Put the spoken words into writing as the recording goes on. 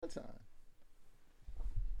Peloton?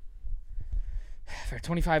 For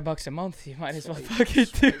 $25 a month, you might as well fucking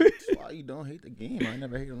do it. That's why you don't hate the game. I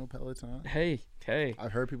never hated on Peloton. Hey.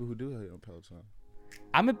 I've heard people who do hate on Peloton.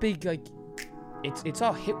 I'm a big, like, it's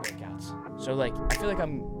all hit workouts. So, like, I feel like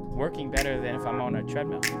I'm working better than if I'm on a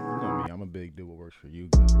treadmill. You know me, I'm a big do what works for you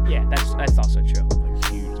guy. Yeah, that's also true. Like,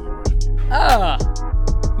 huge do what works for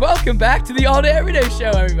you. Welcome back to the All Day Everyday Show,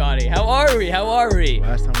 everybody. How are we?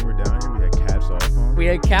 Last time we were down here, we had caps off on. We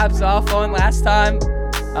had caps off on last time.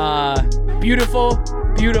 Beautiful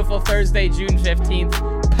Thursday, June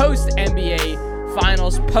 15th. Post-NBA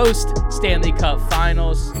Finals, post-Stanley Cup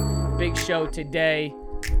Finals. Big show today.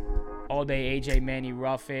 All Day AJ, Manny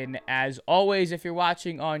Ruffin. As always, if you're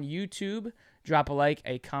watching on YouTube, drop a like,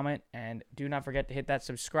 a comment, and do not forget to hit that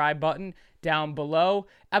subscribe button down below.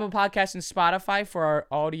 Apple Podcasts and Spotify for our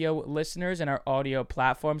audio listeners and our audio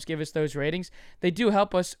platforms. Give us those ratings. They do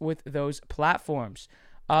help us with those platforms.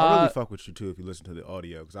 I really fuck with you, too, if you listen to the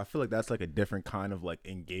audio, because I feel like that's, like, a different kind of, like,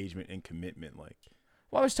 engagement and commitment, like.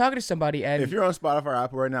 Well, I was talking to somebody, and if you're on Spotify or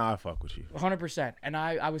Apple right now, I fuck with you. 100%. And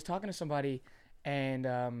I was talking to somebody, and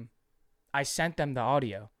I sent them the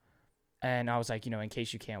audio, and I was like, in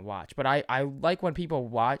case you can't watch. But I like when people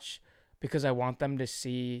watch because I want them to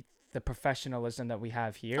see the professionalism that we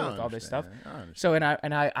have here with all this stuff. So, and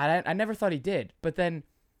I never thought he did. But then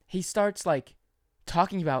he starts, like,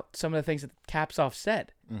 talking about some of the things that Capsoff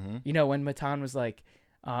said. Mm-hmm. When Matan was like,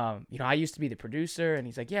 I used to be the producer, and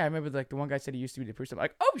he's like, yeah, I remember, like, the one guy said he used to be the producer. I'm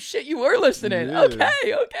like, oh shit, you were listening. Yeah.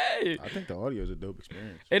 Okay. I think the audio is a dope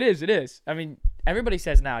experience. It is. I mean, everybody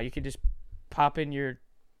says now you can just pop in your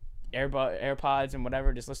AirPods and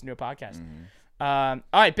whatever, just listen to a podcast. Mm-hmm. All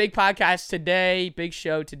right, big podcast today, big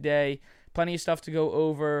show today. Plenty of stuff to go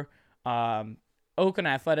over. Oakland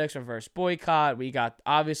Athletics reverse boycott. We got,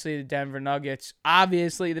 obviously, the Denver Nuggets.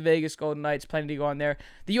 Obviously, the Vegas Golden Knights. Plenty to go on there.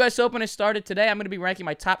 The U.S. Open has started today. I'm going to be ranking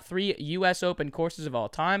my top 3 U.S. Open courses of all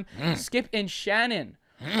time. Skip and Shannon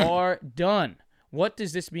are done. What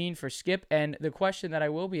does this mean for Skip? And the question that I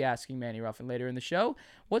will be asking Manny Ruffin later in the show,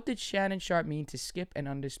 what did Shannon Sharp mean to Skip and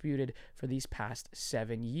Undisputed for these past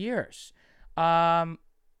 7 years?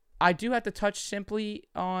 I do have to touch simply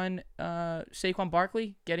on Saquon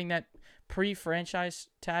Barkley getting that pre-franchise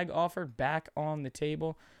tag offer back on the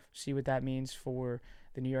table. See what that means for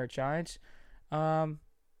the New York Giants. But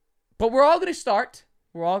we're all going to start.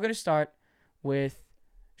 With,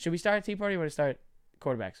 should we start a tea party or want to start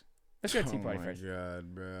quarterbacks? Let's go tea party first. Oh, my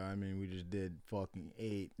God, bro. I mean, we just did fucking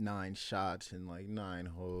 8-9 shots in, like, 9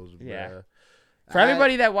 holes, bro. Yeah. For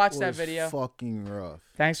everybody that watched that was video, fucking rough.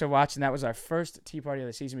 Thanks for watching. That was our first tea party of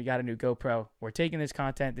the season. We got a new GoPro. We're taking this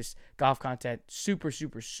golf content, super,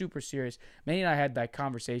 super, super serious. Manny and I had, like,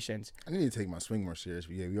 conversations. I need to take my swing more serious,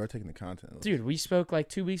 but yeah, we are taking the content. Dude, we spoke, like,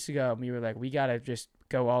 2 weeks ago, and we were like, we got to just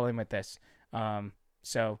go all in with this.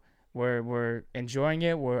 So we're enjoying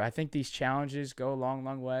it. I think these challenges go a long,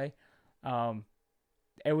 long way.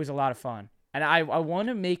 It was a lot of fun. And I want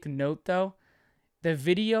to make note, though, the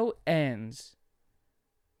video ends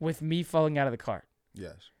with me falling out of the cart.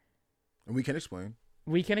 Yes. And we can explain.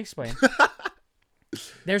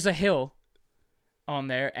 There's a hill on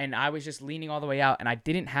there, and I was just leaning all the way out, and I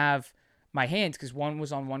didn't have my hands because one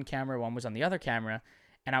was on one camera, one was on the other camera,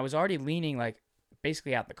 and I was already leaning, like,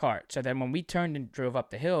 basically out the cart. So then when we turned and drove up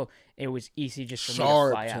the hill, it was easy just for me to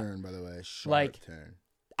fly out. Sharp turn, by the way. Sharp turn.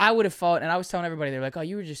 I would have fallen, and I was telling everybody, they were like, oh,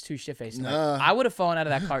 you were just too shit-faced. Nah. Like, I would have fallen out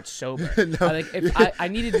of that cart sober. No. I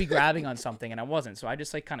needed to be grabbing on something, and I wasn't, so I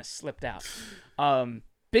just, like, kind of slipped out.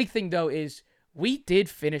 Big thing, though, is we did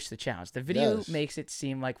finish the challenge. The video makes it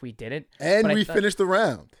seem like we didn't. And we finished the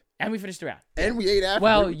round. And we finished the round. And we ate after.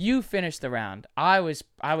 Well, you finished the round. I was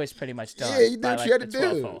pretty much done. Yeah, you did what you had to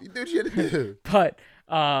do. You did what you had to do. But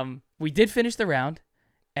we did finish the round,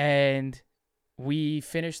 and we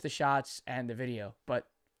finished the shots and the video, but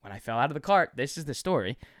when I fell out of the cart, this is the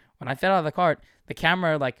story. When I fell out of the cart, the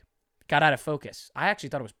camera, like, got out of focus. I actually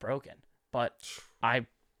thought it was broken, but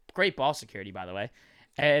great ball security, by the way.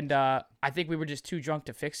 And I think we were just too drunk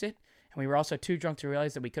to fix it. And we were also too drunk to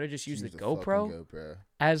realize that we could have just used the GoPro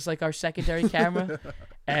as, like, our secondary camera.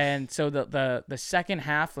 And so the second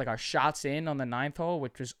half, like, our shots in on the 9th hole,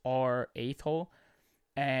 which was our 8th hole,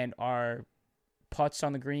 and our putts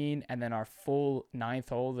on the green, and then our full 9th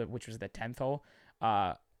hole, which was the 10th hole,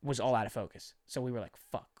 was all out of focus. So we were like,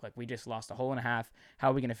 fuck, like, we just lost a hole and a half. How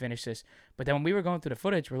are we going to finish this? But then when we were going through the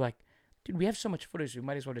footage, we're like, dude, we have so much footage, we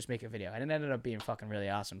might as well just make a video. And it ended up being fucking really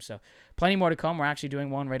awesome. So plenty more to come. We're actually doing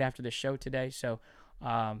one right after this show today. So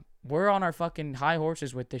we're on our fucking high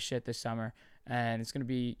horses with this shit this summer. And it's going to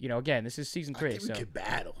be, again, this is season 3. I think we could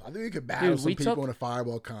battle. I think we could Dude, some people in a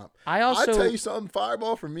fireball comp. I tell you something,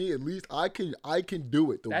 fireball for me, at least I can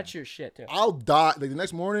do it. That's your shit, too. I'll die. Like the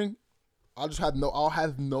next morning, I'll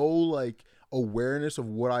have no like awareness of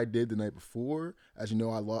what I did the night before. As you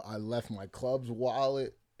know, I left my club's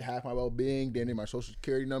wallet, half my well-being, damn near my social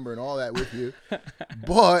security number and all that with you.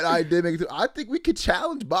 But I did make it through. I think we could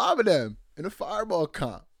challenge Bob and them in a fireball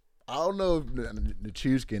comp. I don't know if the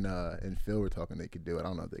Chuskin and Phil were talking they could do it. I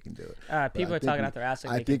don't know if they can do it. People are talking out their ass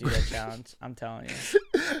like they can do that challenge. I'm telling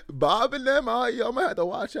you. Bob and them, y'all might have to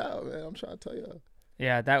watch out, man. I'm trying to tell you.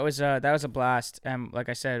 Yeah, that was a blast. And like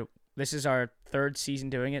I said, this is our 3rd season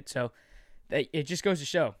doing it, so it just goes to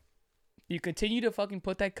show. You continue to fucking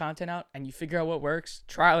put that content out, and you figure out what works,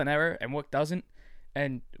 trial and error, and what doesn't.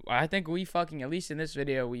 And I think we fucking, at least in this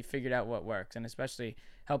video, we figured out what works, and especially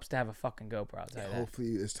helps to have a fucking GoPro. I'll tell you that.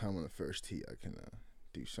 Hopefully this time on the first tee I can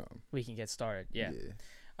do something. We can get started, yeah.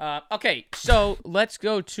 Okay, so let's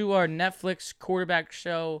go to our Netflix quarterback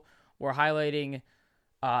show. We're highlighting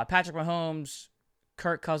Patrick Mahomes,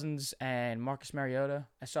 Kirk Cousins, and Marcus Mariota.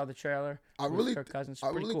 I saw the trailer. Kirk Cousins. I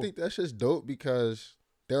really cool. think that's just dope because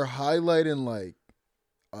they're highlighting like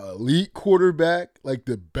elite quarterback, like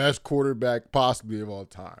the best quarterback possibly of all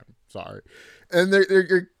time. Sorry, and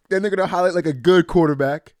they're gonna highlight like a good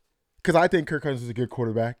quarterback because I think Kirk Cousins is a good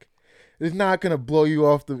quarterback. It's not gonna blow you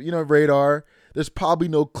off the radar. There's probably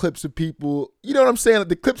no clips of people. You know what I'm saying? Like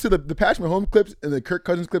the clips of the Patrick Mahomes clips and the Kirk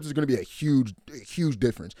Cousins clips is going to be a huge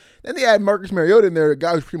difference. Then they add Marcus Mariota in there, a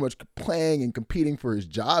guy who's pretty much playing and competing for his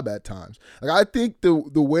job at times. Like I think the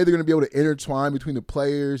way they're going to be able to intertwine between the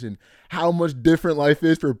players and how much different life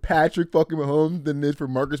is for Patrick fucking Mahomes than it is for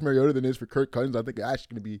Marcus Mariota than it is for Kirk Cousins, I think it's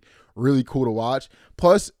actually going to be really cool to watch.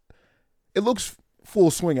 Plus, it looks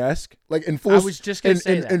Full Swing-esque, like in full. I was just gonna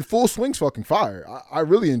say that. And Full Swing's fucking fire. I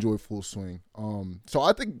really enjoy Full Swing. So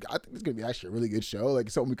I think it's gonna be actually a really good show.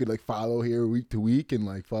 Like something we could like follow here week to week and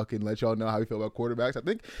like fucking let y'all know how we feel about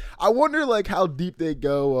quarterbacks. I wonder like how deep they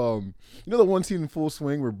go. The one scene in Full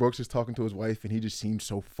Swing where Brooks is talking to his wife and he just seems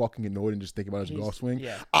so fucking annoyed and just thinking about his golf swing.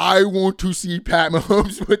 Yeah. I want to see Pat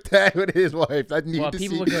Mahomes with his wife.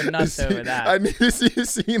 People were going nuts over that. I need to see a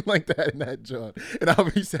scene like that in that John, and I'll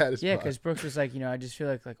be satisfied. Yeah, because Brooks was like, I just feel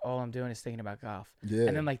like all I'm doing is thinking about golf. Yeah.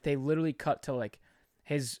 And then like they literally cut to like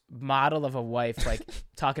his model of a wife like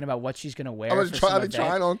talking about what she's gonna wear. I was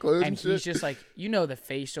trying on clothes and shit. He's just like, the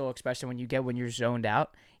facial expression when you're zoned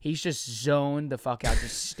out. He's just zoned the fuck out,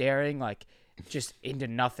 just staring like just into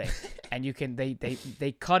nothing. And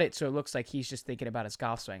they cut it so it looks like he's just thinking about his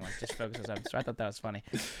golf swing, like just focuses on. So I thought that was funny.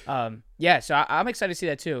 So I'm excited to see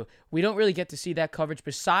that too. We don't really get to see that coverage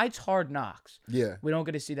besides Hard Knocks. Yeah, we don't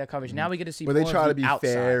get to see that coverage. Now we get to see. But more they try to be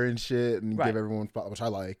outside. Fair and shit and give everyone, which I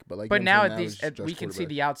like. But now at least we can see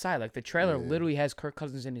the outside. Like the trailer literally has Kirk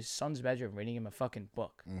Cousins in his son's bedroom reading him a fucking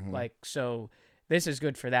book. Mm-hmm. Like so, this is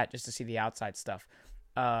good for that just to see the outside stuff.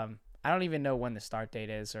 I don't even know when the start date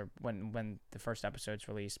is or when the first episode's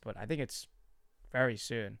released, but I think it's very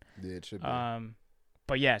soon. Yeah, it should be.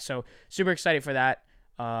 But yeah, so super excited for that.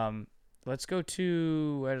 Let's go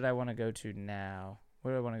to where did I want to go to now?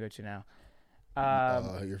 Where do I want to go to now?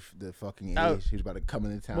 The fucking A's. He's about to come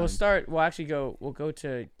into town. We'll go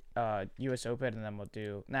to US Open and then we'll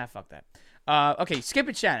do fuck that. Okay, Skip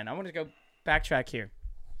and Shannon. I want to go backtrack here.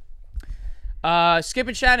 Skip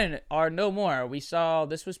and Shannon are no more. We saw,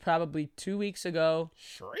 this was probably 2 weeks ago.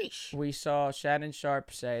 Sheesh. We saw Shannon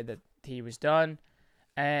Sharp say that he was done.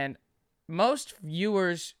 And most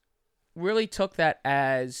viewers really took that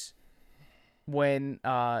as when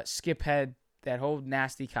Skip had that whole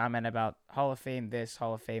nasty comment about Hall of Fame this,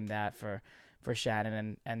 Hall of Fame that for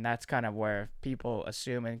Shannon. And that's kind of where people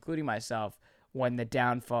assume, including myself, when the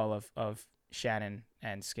downfall of Shannon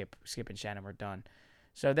and Skip and Shannon were done.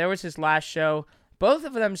 So there was his last show. Both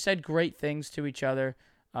of them said great things to each other.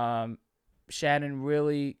 Shannon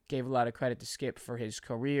really gave a lot of credit to Skip for his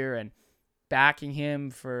career and backing him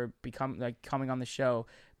for coming on the show,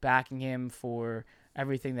 backing him for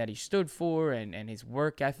everything that he stood for and his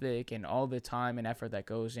work ethic and all the time and effort that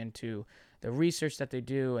goes into the research that they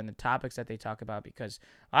do and the topics that they talk about, because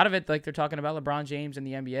a lot of it, like they're talking about LeBron James and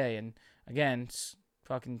the NBA. And again,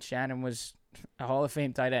 fucking Shannon was a Hall of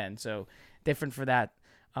Fame tight end, so different for that.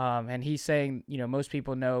 And he's saying, most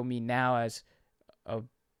people know me now as a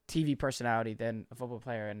TV personality than a football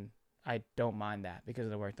player, and I don't mind that because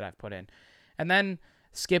of the work that I've put in. And then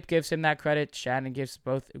Skip gives him that credit. Shannon gives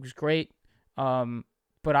both. It was great.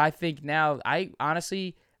 But I think now, I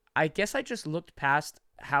guess I just looked past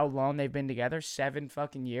how long they've been together. 7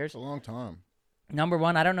 fucking years. It's a long time. Number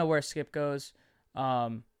one, I don't know where Skip goes.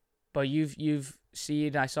 But you've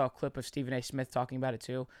seen, I saw a clip of Stephen A. Smith talking about it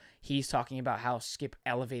too. He's talking about how Skip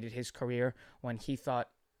elevated his career when he thought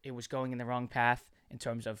it was going in the wrong path in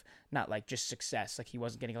terms of not like just success. Like he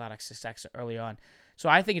wasn't getting a lot of success early on. So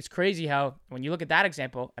I think it's crazy how when you look at that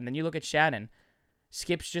example and then you look at Shannon,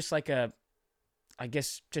 Skip's just like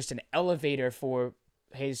just an elevator for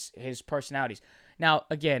his personalities. Now,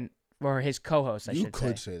 again, or his co-host, I should say. You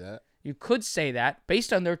could say that. You could say that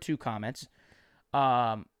based on their two comments.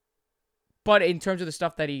 But in terms of the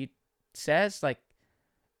stuff that he says, like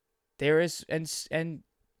there is, and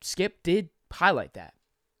Skip did highlight that,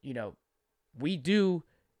 we do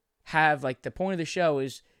have like the point of the show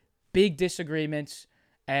is big disagreements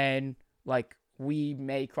and like we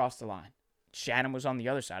may cross the line. Shannon was on the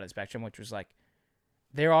other side of the spectrum, which was like,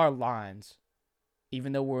 there are lines,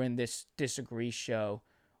 even though we're in this disagree show,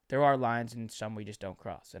 there are lines and some we just don't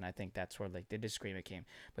cross. And I think that's where like the disagreement came.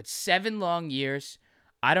 But 7 long years,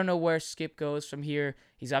 I don't know where Skip goes from here.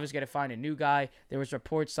 He's obviously got to find a new guy. There was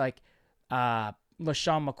reports like LaShawn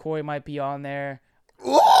McCoy might be on there.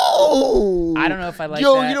 Whoa! I don't know if I like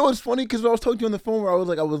that. that. You know what's funny? Because when I was talking to you on the phone where I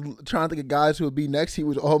was trying to think of guys who would be next. He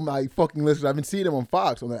was on my fucking list. I've been seeing him on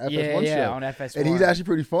Fox on the FS1 show. On FS1. And he's actually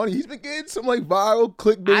pretty funny. He's been getting some like viral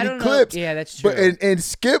clickbaity clips. Yeah, that's true. But and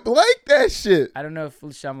Skip like that shit. I don't know if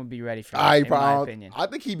LaShawn would be ready for that, in my opinion. I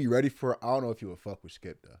think he'd be ready for it. I don't know if he would fuck with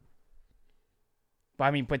Skip though.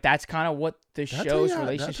 But that's kind of what the show's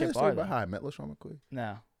relationship are. About how I met LaShawn McCoy?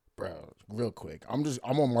 No. Bro, real quick. I'm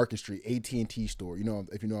on Market Street, AT&T store. If you know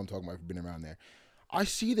what I'm talking about, if you've been around there. I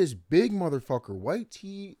see this big motherfucker, white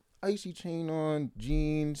tee, icy chain on,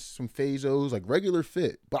 jeans, some Fazos, like regular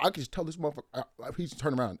fit. But I can just tell this motherfucker, he's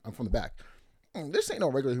turning around. I'm from the back. This ain't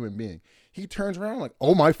no regular human being. He turns around like,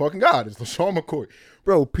 oh my fucking God, it's LaShawn McCoy.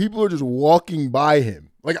 Bro, people are just walking by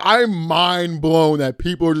him. Like, I'm mind blown that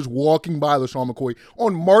people are just walking by LaShawn McCoy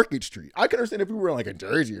on Market Street. I can understand if we were in like a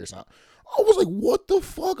Jersey or something. I was like, what the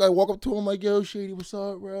fuck? I walk up to him like, yo, Shady, what's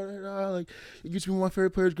up, bro? Like, you used to be one of my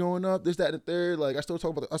favorite players growing up, this, that, and the third. Like, I still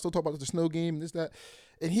talk about the snow game, this, that.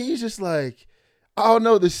 And he's just like, I don't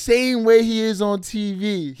know, the same way he is on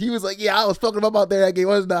TV. He was like, yeah, I was fucking up out there that game,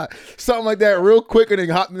 wasn't I? Something like that real quick, and then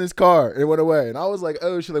hopped in his car and went away. And I was like,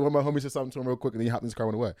 oh, shit, like one of my homies said something to him real quick, and then he hopped in his car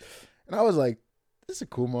and went away. And I was like, this is a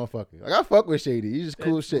cool motherfucker. Like, I fuck with Shady. He's just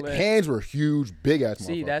cool as shit. Lit. Hands were huge, big ass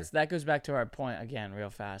motherfucker. See, that goes back to our point again,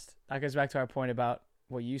 real fast. That goes back to our point about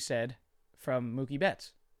what you said from Mookie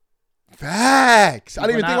Betts. Facts. I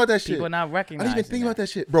didn't even think about that shit. People not recognizing. I didn't even think about that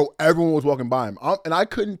shit, bro. Everyone was walking by him, and I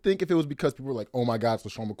couldn't think if it was because people were like, "Oh my God, it's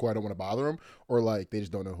LaShawn McCoy. I don't want to bother him," or like they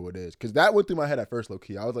just don't know who it is. Because that went through my head at first, low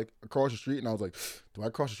key. I was like across the street, and I was like, "Do I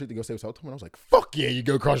cross the street to go say what's up to him?" And I was like, "Fuck yeah, you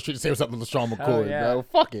go across the street to say what's up to LaShawn McCoy, bro.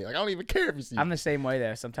 Fuck it. Like I don't even care if you see." I'm the same way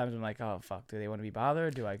there. Sometimes I'm like, "Oh fuck, do they want to be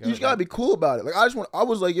bothered? Do I go?" You just gotta be cool about it. Like I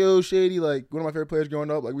was like, "Yo, Shady, like one of my favorite players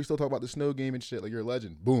growing up. Like we still talk about the snow game and shit. Like you're a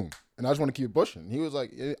legend. Boom." And I just want to keep it pushing. He was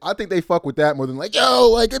like, I think they fuck with that more than like, yo,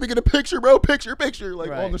 like, let me get a picture, bro. Picture. Like,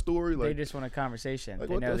 right. On the story. Like, they just want a conversation. Like,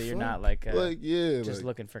 they know that you're not like just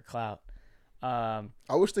looking for clout. I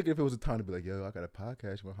was thinking if it was a time to be like, yo, I got a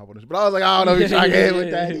podcast. Hop on this. But I was like, I don't know if he's trying to hit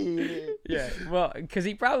with that. Yeah. Well, because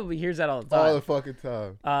he probably hears that all the time. All the fucking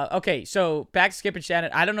time. Okay, so back to Skip and Shannon.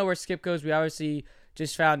 I don't know where Skip goes. We obviously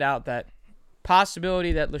just found out that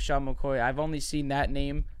possibility that LaShawn McCoy, I've only seen that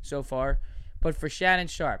name so far. But for Shannon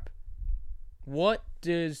Sharp, what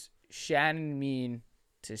does Shannon mean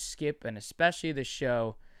to Skip and especially the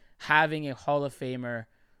show having a Hall of Famer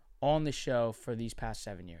on the show for these past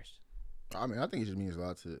 7 years? I mean, I think it just means a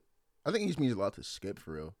lot to Skip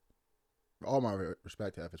for real. All my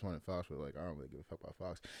respect to FS1 and Fox, but like I don't really give a fuck about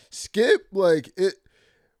Fox. Skip, like it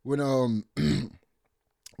when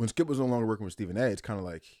when Skip was no longer working with Stephen A, it's kind of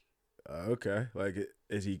like okay, like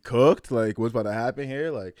is he cooked? Like what's about to happen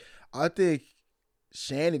here? Like I think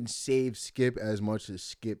Shannon saved Skip as much as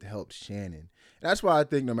Skip helped Shannon. And that's why I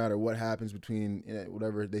think no matter what happens between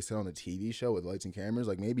whatever they said on the TV show with lights and cameras,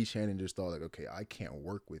 like maybe Shannon just thought like, okay, I can't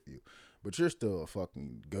work with you, but you're still a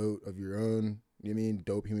fucking goat of your own. You know what I mean?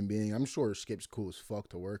 Dope human being. I'm sure Skip's cool as fuck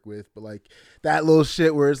to work with, but like that little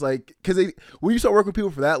shit where it's like, because when you start working with people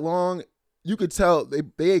for that long, you could tell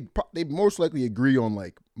they most likely agree on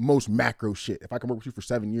like most macro shit. If I can work with you for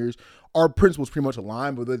 7 years, our principles pretty much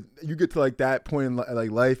align. But then you get to like that point in like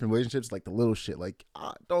life and relationships, like the little shit, like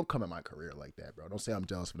don't come in my career like that, bro. Don't say I'm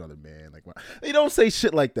jealous of another man. Like they don't say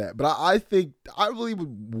shit like that. But I think I really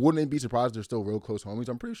wouldn't be surprised if they're still real close homies.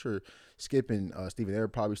 I'm pretty sure Skip and Stephen A are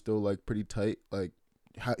probably still like pretty tight, like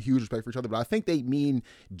huge respect for each other, but I think they mean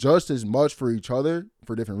just as much for each other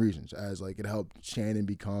for different reasons. As like it helped Shannon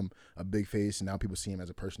become a big face, and now people see him as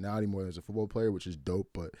a personality more than as a football player, which is dope.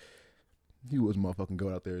 But He was motherfucking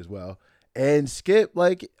goat out there as well. And Skip,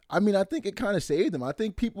 like, I mean, I think it kind of saved him. I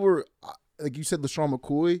think people were, like you said, LaShawn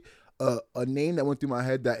McCoy, a name that went through my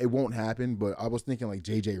head that it won't happen, but I was thinking like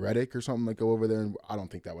JJ Redick or something, like go over there, and I don't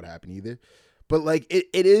think that would happen either. But like it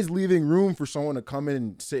is leaving room for someone to come in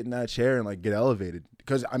and sit in that chair and like get elevated.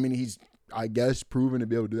 Because I mean he's, I guess, proven to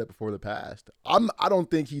be able to do that before the past. I don't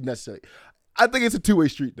think he necessarily, I think it's a two-way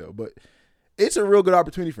street though, but it's a real good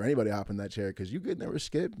opportunity for anybody to hop in that chair because you get there with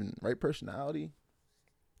Skip and right personality.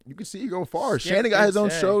 You can see you going far. Skip Shannon got his own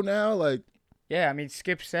said, show now. Like, yeah, I mean,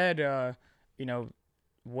 Skip said, you know,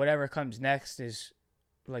 whatever comes next is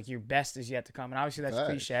like your best is yet to come, and obviously that's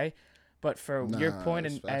cliche, but for your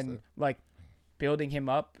point and like building him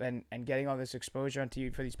up and getting all this exposure on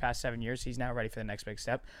TV for these past 7 years, he's now ready for the next big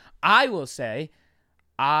step. I will say,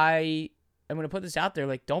 I'm going to put this out there.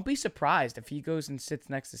 Like, don't be surprised if he goes and sits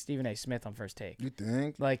next to Stephen A. Smith on First Take. You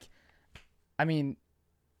think? Like, I mean,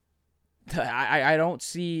 I don't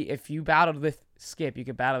see, if you battled with Skip, you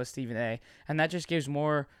could battle with Stephen A. And that just gives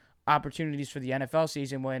more opportunities for the NFL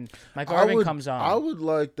season when Michael Irvin comes on. I would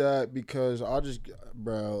like that because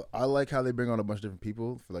I like how they bring on a bunch of different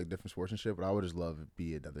people for like different sports and shit, but I would just love it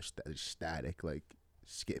be another static like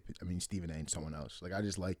Skip. I mean, Stephen A. and someone else. Like, I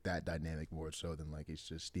just like that dynamic more so than like it's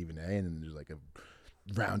just Stephen A. and then there's like a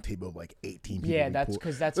round table of like 18 people. Yeah, that's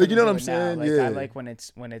because that's like, you know what I'm saying. Like, yeah, I like when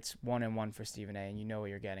it's 1-1 for Stephen A. and you know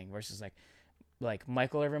what you're getting versus like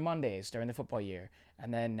Michael Irvin Mondays during the football year,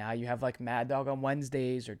 and then now you have like Mad Dog on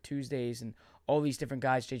Wednesdays or Tuesdays, and all these different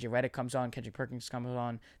guys. JJ Redick comes on, Kendrick Perkins comes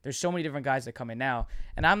on. There's so many different guys that come in now,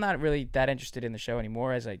 and I'm not really that interested in the show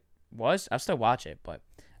anymore as I was. I'll still watch it, but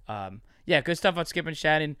yeah, good stuff on Skip and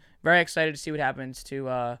Shannon. Very excited to see what happens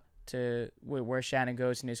to where Shannon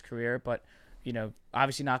goes in his career, but you know,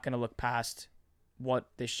 obviously not going to look past what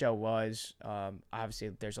this show was. Obviously,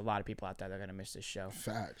 there's a lot of people out there that are going to miss this show.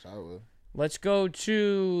 Facts, I will. Let's go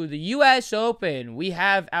to the U.S. Open. We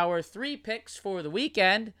have our 3 picks for the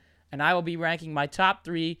weekend, and I will be ranking my top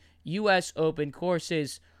 3 U.S. Open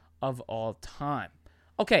courses of all time.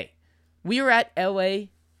 Okay, we are at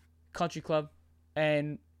L.A. Country Club,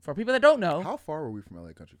 and for people that don't know, how far were we from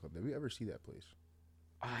L.A. Country Club? Did we ever see that place?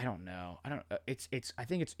 I don't know. I don't. I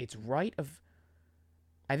think it's right of.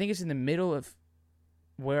 I think it's in the middle of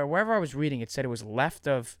wherever I was reading. It said it was left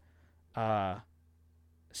of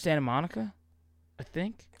Santa Monica, I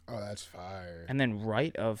think. Oh, that's fire. And then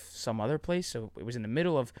right of some other place. So it was in the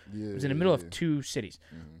middle of of 2 cities.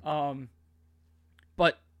 Mm-hmm.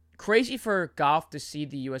 But crazy for golf to see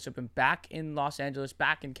the U.S. Open back in Los Angeles,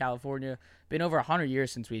 back in California. Been over 100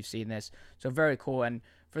 years since we've seen this. So very cool. And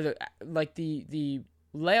for the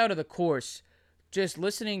layout of the course, just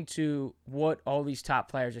listening to what all these top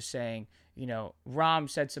players are saying, you know, Rahm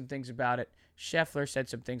said some things about it. Scheffler said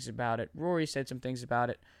some things about it. Rory said some things about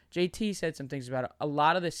it. JT said some things about it. A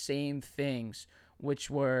lot of the same things, which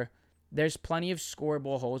were there's plenty of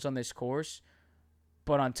scoreable holes on this course.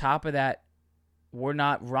 But on top of that,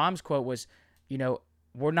 Rahm's quote was, you know,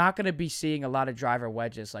 we're not going to be seeing a lot of driver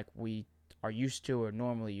wedges like we are used to or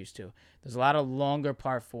normally used to. There's a lot of longer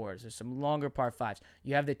par 4s. There's some longer par 5s.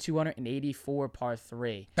 You have the 284 par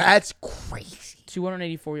 3. That's crazy.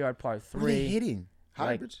 284-yard par 3. What are they hitting?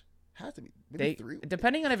 Hybrids? Has to be. Maybe 3.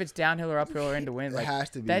 Depending on if it's downhill or uphill or into wind. Like, it has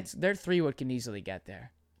to be. Their 3-wood can easily get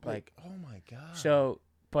there. Like, oh my God. So,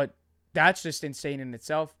 but that's just insane in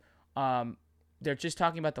itself. They're just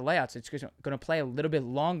talking about the layouts. It's going to play a little bit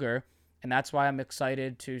longer, and that's why I'm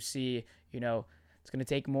excited to see, you know, it's going to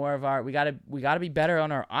take more of our. We got to be better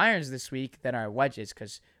on our irons this week than our wedges,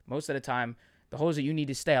 because most of the time the holes that you need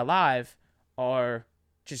to stay alive are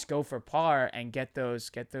just go for par and get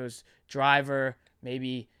those driver,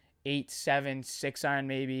 maybe 8, 7, 6 iron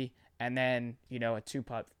maybe, and then, you know, a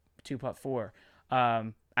 2-putt 4.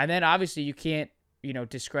 And then obviously you can't, you know,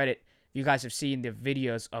 discredit. You guys have seen the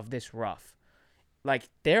videos of this rough. Like,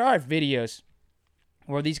 there are videos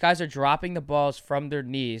where these guys are dropping the balls from their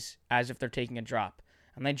knees as if they're taking a drop.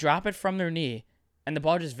 And they drop it from their knee, and the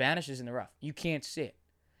ball just vanishes in the rough. You can't see it.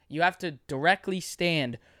 You have to directly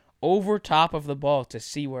stand over top of the ball to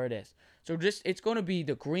see where it is. So it's going to be,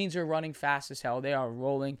 the greens are running fast as hell. They are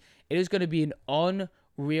rolling. It is going to be an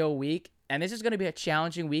unreal week, and this is going to be a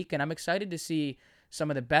challenging week, and I'm excited to see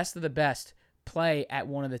some of the best play at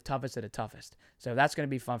one of the toughest of the toughest. So that's going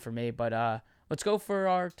to be fun for me, but let's go for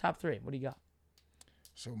our top 3. What do you got?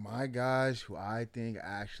 So my guys who I think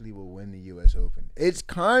actually will win the U.S. Open. It's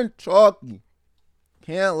kind of chalky.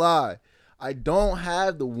 Can't lie. I don't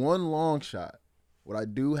have the one long shot. What I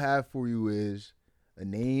do have for you is a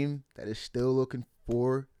name that is still looking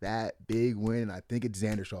for that big win. I think it's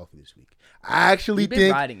Xander Schauffele this week. I actually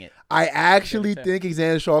think riding it. I actually think it's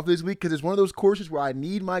Xander Schauffele this week because it's one of those courses where I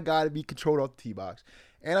need my guy to be controlled off the tee box,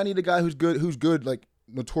 and I need a guy who's good, like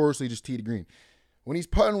notoriously just tee to green. When he's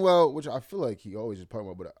putting well, which I feel like he always is putting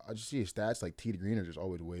well, but I just see his stats like tee to green are just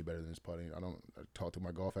always way better than his putting. I talk to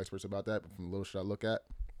my golf experts about that, but from the little shit I look at,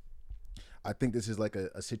 I think this is like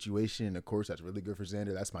a situation in a course that's really good for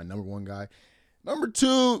Xander. That's my number one guy. Number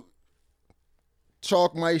two,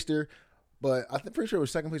 Chalkmeister. But I'm pretty sure it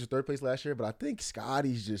was second place or third place last year. But I think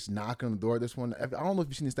Scotty's just knocking on the door this one. I don't know if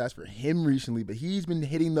you've seen the stats for him recently, but he's been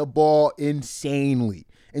hitting the ball insanely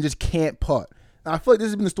and just can't putt. Now, I feel like this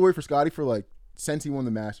has been the story for Scotty for like since he won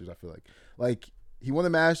the Masters. I feel like he won the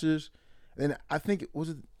Masters, and I think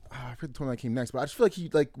I forget the tournament that came next, but I just feel like he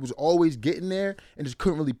like was always getting there and just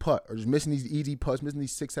couldn't really putt or just missing these easy putts, missing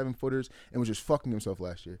these 6-7 footers, and was just fucking himself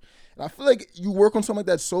last year. And I feel like you work on something like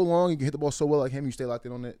that so long, you can hit the ball so well like him, you stay locked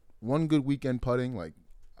in on it. One good weekend putting, like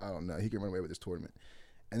I don't know, he can run away with this tournament.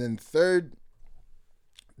 And then third,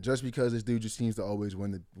 just because this dude just seems to always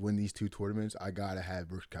win these two tournaments, I gotta have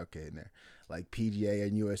Brooks Koepka in there. Like PGA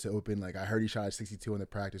and US Open, like I heard he shot 62 in the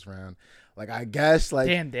practice round. Like I guess like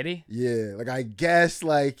damn, did he? Yeah, like I guess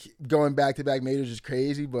like going back-to-back majors is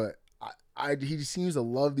crazy, but he just seems to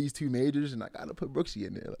love these two majors, and I gotta put Brooksy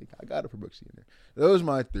in there. Like I gotta put Brooksy in there. Those are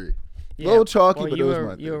my three. Yeah, little chalky, but those are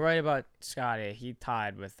my three. You were right about Scotty. He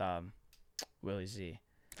tied with Willie Z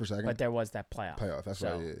for second, but there was that playoff. That's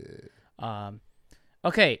right. Yeah.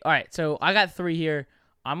 Okay, all right. So I got three here.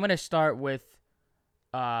 I'm gonna start with.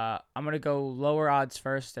 I'm gonna go lower odds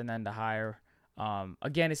first, and then the higher.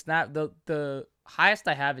 Again, it's not the highest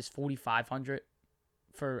I have is 4,500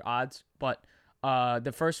 for odds, but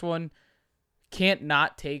the first one can't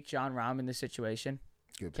not take Jon Rahm in this situation.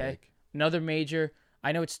 Good pick. Another major.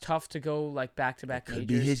 I know it's tough to go like back-to-back majors. Could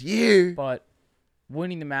be his year, but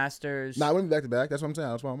winning the Masters. Not winning back-to-back. That's what I'm saying.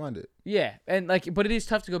 That's why I mind it. Yeah, and but it is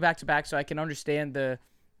tough to go back-to-back, so I can understand the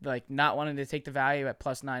not wanting to take the value at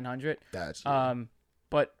plus 900. That's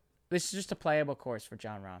but this is just a playable course for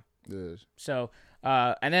Jon Rahm. It is. So,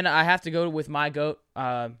 and then I have to go with my GOAT.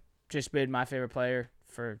 Just been my favorite player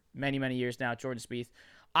for many, many years now, Jordan Spieth.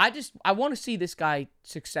 I want to see this guy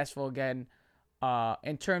successful again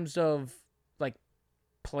in terms of like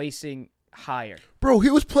placing higher. Bro, he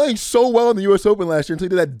was playing so well in the U.S. Open last year until he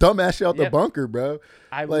did that dumbass shit out the bunker, bro.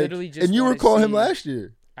 I literally just and you were calling him last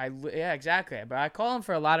year. Yeah, exactly. But I call him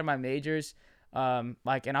for a lot of my majors. And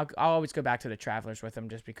I'll always go back to the Travelers with him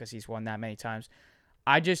just because he's won that many times.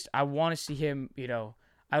 I want to see him,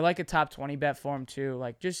 I like a top 20 bet for him too.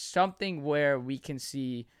 Like just something where we can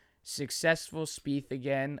see successful Spieth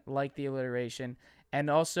again, like the alliteration, and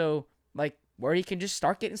also like where he can just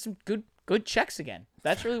start getting some good checks again.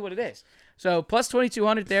 That's really what it is. So plus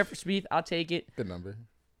 2,200 there for Spieth. I'll take it. Good number.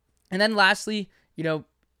 And then lastly,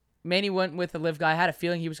 Manny went with the live guy. I had a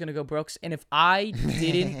feeling he was going to go Brooks. And if I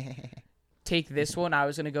didn't take this one, I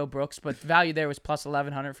was going to go Brooks. But the value there was plus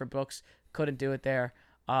 1,100 for Brooks. Couldn't do it there.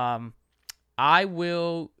 I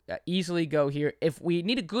will easily go here. If we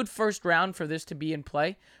need a good first round for this to be in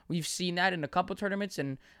play, we've seen that in a couple tournaments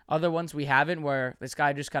and other ones we haven't, where this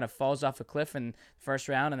guy just kind of falls off a cliff in first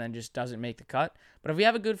round and then just doesn't make the cut. But if we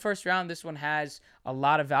have a good first round, this one has a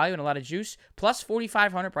lot of value and a lot of juice. Plus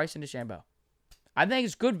 4,500 price into DeChambeau. I think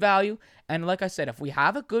it's good value. And like I said, if we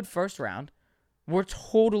have a good first round, we're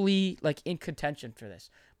totally like in contention for this.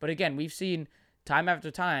 But again, we've seen time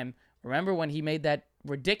after time. Remember when he made that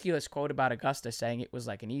ridiculous quote about Augusta saying it was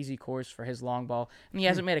like an easy course for his long ball, and he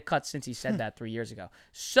hasn't made a cut since he said that 3 years ago.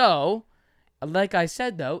 So, like I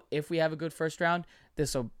said though, if we have a good first round,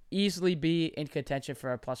 this will easily be in contention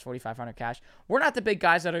for a plus 4,500 cash. We're not the big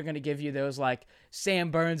guys that are going to give you those like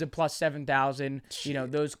Sam Burns and plus 7,000,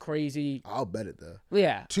 those crazy. I'll bet it though.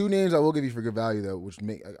 Yeah. Two names I will give you for good value though, which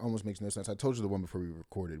almost makes no sense. I told you the one before we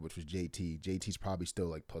recorded, which was JT. JT's probably still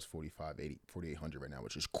like plus 4,800 right now,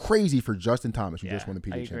 which is crazy for Justin Thomas, who just won the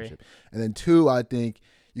PGA Championship. And then two, I think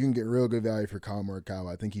you can get real good value for Kyle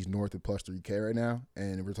Morikawa. I think he's north of plus 3K right now.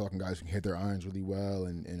 And we're talking guys who can hit their irons really well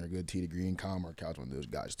and are good tee to green. Kyle Morikawa's one of those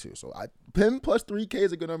guys too. So him plus 3K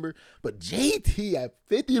is a good number. But JT at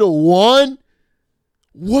 50-1?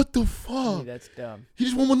 What the fuck? Dude, that's dumb. He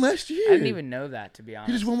just won one last year. I didn't even know that, to be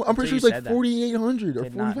honest. He just won. I'm pretty sure he's like 4,800 or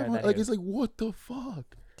 4,500. Like, it's like, what the fuck?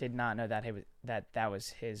 Did not know that that was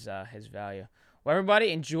his value. Well,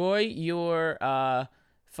 everybody, enjoy your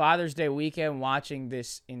Father's Day weekend watching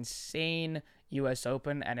this insane U.S.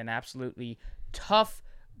 Open at an absolutely tough,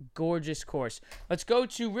 gorgeous course. Let's go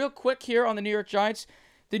to real quick here on the New York Giants.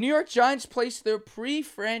 The New York Giants placed their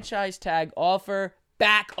pre-franchise tag offer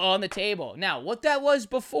back on the table. Now, what that was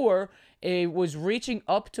before It was reaching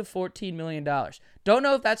up to $14 million. Don't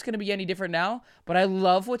know if that's going to be any different now, but I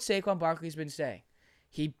love what Saquon Barkley's been saying.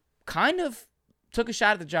 He kind of took a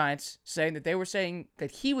shot at the Giants, saying that they were saying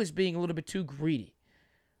that he was being a little bit too greedy,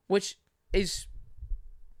 which is,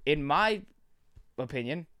 in my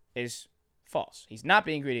opinion, is false. He's not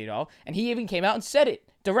being greedy at all, and he even came out and said it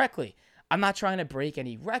directly. I'm not trying to break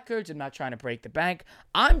any records. I'm not trying to break the bank.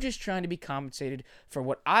 I'm just trying to be compensated for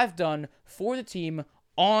what I've done for the team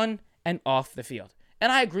on and off the field.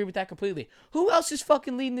 And I agree with that completely. Who else is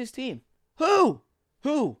fucking leading this team? Who?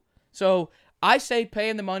 So I say pay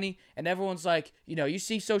him the money, and everyone's like, you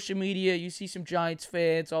see social media, you see some Giants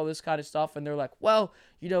fans, all this kind of stuff, and they're like, well,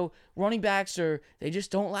 running backs they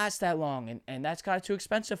just don't last that long, and that's kind of too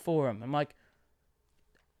expensive for them. I'm like,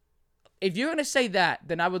 if you're going to say that,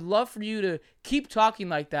 then I would love for you to keep talking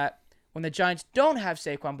like that when the Giants don't have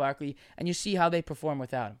Saquon Barkley and you see how they perform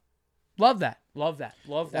without him. Love that.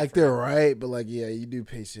 Like, they're right, but, like, yeah, you do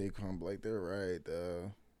pay Saquon, but, like, they're right,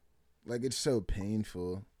 though. Like, it's so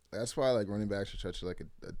painful. That's why, like, running backs are such, like,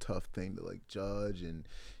 a tough thing to, like, judge and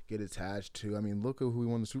get attached to. I mean, look at who we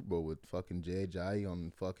won the Super Bowl with. Fucking Jay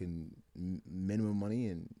on fucking minimum money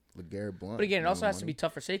and LeGarrette Blount. But again, it also has to be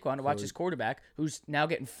tough for Saquon to watch his quarterback, who's now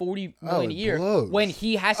getting $40 million a year, when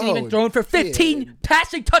he hasn't even thrown for 15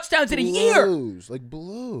 passing touchdowns in a year.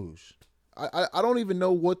 Blows. I don't even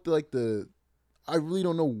know what I really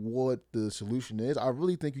don't know what the solution is. I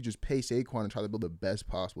really think you just pay Saquon and try to build the best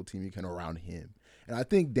possible team you can around him. And I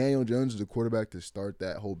think Daniel Jones is a quarterback to start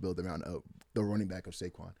that whole build around the running back of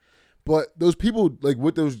Saquon. But those people, like,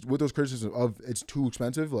 with those criticisms of it's too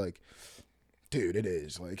expensive, like, dude, it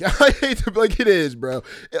is. Like, I hate to, like, it is, bro.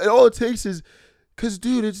 All it takes is, because,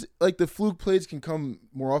 dude, it's like the fluke plays can come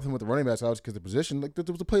more often with the running backs, obviously, because the position. Like, there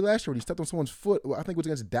was a play last year when he stepped on someone's foot. I think it was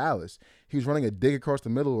against Dallas. He was running a dig across the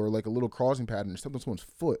middle or, like, a little crossing pattern and stepped on someone's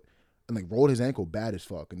foot and, like, rolled his ankle bad as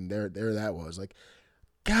fuck. And there that was. Like,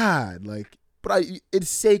 God, like, but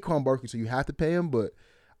it's Saquon Barkley, so you have to pay him, but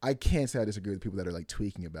I can't say I disagree with people that are, like,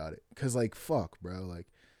 tweaking about it. Because, like, fuck, bro. Like,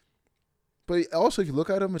 but also, if you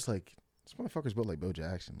look at him, it's like, this motherfucker's built like Bo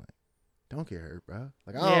Jackson. Like, don't get hurt, bro.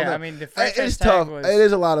 Like, I don't know. I mean, the franchise tag tough. was... It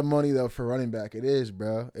is a lot of money, though, for running back. It is,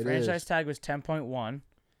 bro. Franchise tag was 10.1.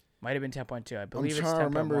 Might have been 10.2. I believe it's 10.1. I'm trying to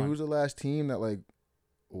remember who's the last team that, like,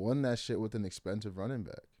 won that shit with an expensive running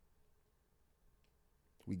back.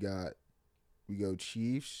 We go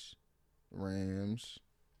Chiefs, Rams.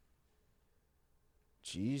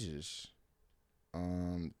 Jesus.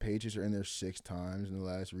 Patriots are in there 6 times in the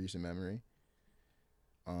last recent memory.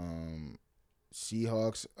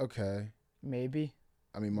 Seahawks, okay. Maybe.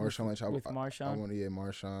 I mean, Marshawn Lynch. With Marshawn? I want to get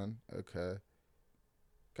Marshawn. Okay.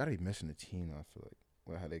 Got to be missing a team, I feel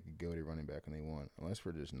like. How they could go to running back and they won. Unless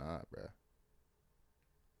we're just not, bro.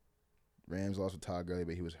 Rams lost with Todd Gurley,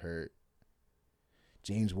 but he was hurt.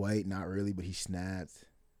 James White, not really, but he snapped.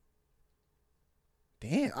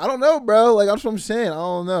 Damn, I don't know, bro. Like, that's what I'm saying. I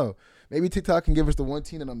don't know. Maybe TikTok can give us the one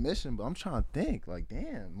team that I'm missing, but I'm trying to think. Like,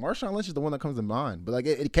 damn, Marshawn Lynch is the one that comes to mind. But, like,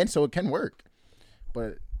 it can work.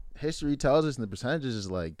 But history tells us, and the percentages is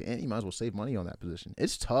like, damn, you might as well save money on that position.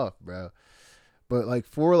 It's tough, bro. But, like,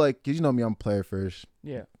 because you know me, I'm player first.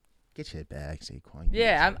 Yeah. Get your bag, Saquon.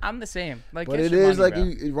 Yeah, I'm the same. Like, but it is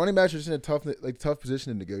money, like running backs are just in a tough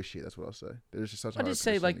position to negotiate. That's what I'll say. There's just such a hard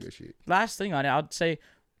position to negotiate. Last thing on it, I'd say,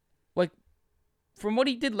 like, from what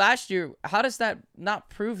he did last year, how does that not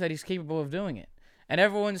prove that he's capable of doing it? And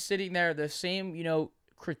everyone's sitting there, the same,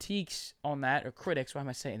 critiques on that, or critics, why am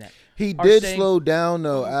I saying that? He did slow down,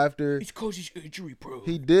 though, after. It's because he's injury prone.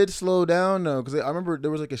 He did slow down, though, because I remember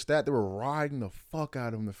there was, like, a stat, they were riding the fuck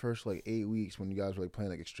out of him the first, like, 8 weeks when you guys were, like,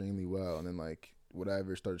 playing, like, extremely well, and then, like,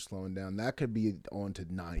 whatever started slowing down. That could be on to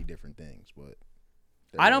 90 different things, but.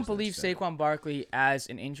 I don't believe Saquon Barkley as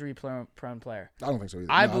an injury-prone player. I don't think so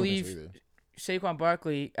either. I believe Saquon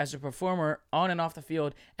Barkley as a performer on and off the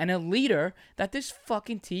field and a leader that this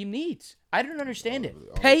fucking team needs. I don't understand it.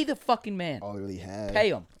 Pay the fucking man. All he really had. Pay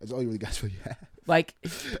him. That's all you really guys really have. Like,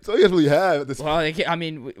 that's all you guys really have. Well, I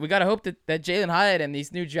mean, we got to hope that Jalen Hyatt and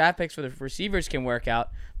these new draft picks for the receivers can work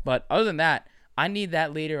out. But other than that, I need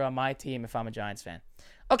that leader on my team if I'm a Giants fan.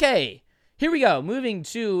 Okay, here we go.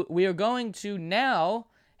 We are going to now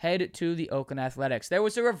head to the Oakland Athletics. There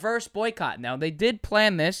was a reverse boycott. Now, they did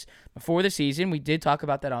plan this before the season. We did talk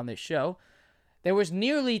about that on this show. There was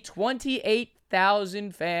nearly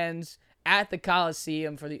 28,000 fans at the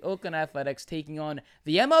Coliseum for the Oakland Athletics taking on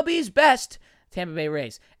the MLB's best Tampa Bay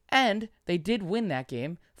Rays. And they did win that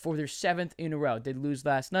game for their 7th in a row. Did lose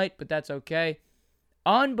last night, but that's okay.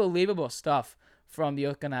 Unbelievable stuff from the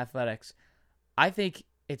Oakland Athletics. I think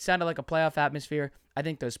it sounded like a playoff atmosphere. I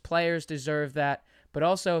think those players deserve that. But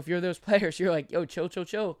also, if you're those players, you're like, yo, chill, chill,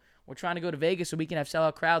 chill. We're trying to go to Vegas so we can have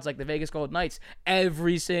sellout crowds like the Vegas Golden Knights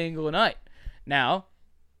every single night. Now,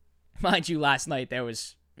 mind you, last night it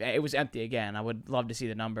was empty again. I would love to see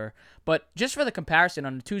the number. But just for the comparison,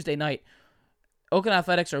 on a Tuesday night, Oakland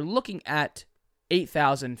Athletics are looking at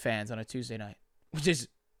 8,000 fans on a Tuesday night, which is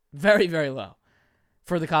very, very low.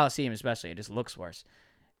 For the Coliseum especially, it just looks worse.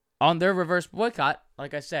 On their reverse boycott,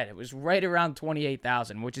 like I said, it was right around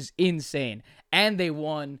 28,000, which is insane. And they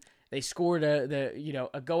won. They scored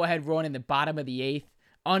a go-ahead run in the bottom of the eighth.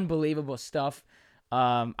 Unbelievable stuff.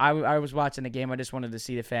 I was watching the game. I just wanted to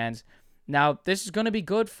see the fans. Now, this is going to be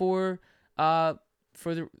good for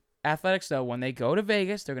the Athletics, though. When they go to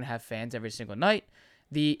Vegas, they're going to have fans every single night.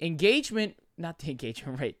 The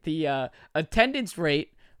attendance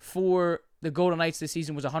rate for the Golden Knights this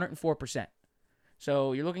season was 104%.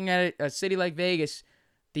 So you're looking at a city like Vegas,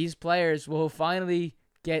 these players will finally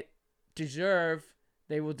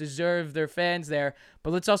they will deserve their fans there.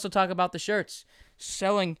 But let's also talk about the shirts.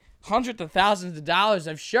 Selling hundreds of thousands of dollars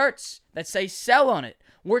of shirts that say sell on it.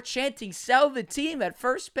 We're chanting sell the team at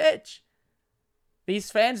first pitch.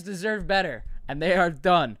 These fans deserve better, and they are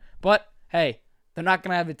done. But, hey, they're not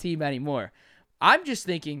going to have a team anymore. I'm just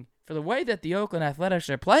thinking, for the way that the Oakland Athletics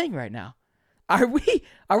are playing right now, are we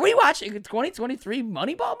watching a 2023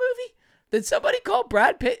 Moneyball movie? Did somebody call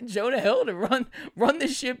Brad Pitt and Jonah Hill to run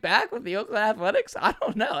this shit back with the Oakland Athletics? I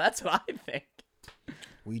don't know. That's what I think.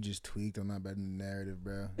 We just tweaked on that betting narrative,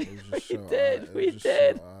 bro. It was just We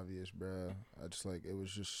did. so obvious, bro. It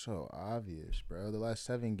was just so obvious, bro. The last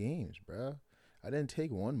 7 games, bro. I didn't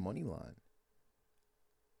take one money line.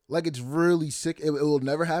 Like, it's really sick. It will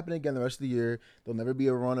never happen again the rest of the year. There'll never be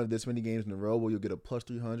a run of this many games in a row where you'll get a plus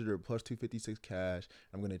 300 or a plus 256 cash.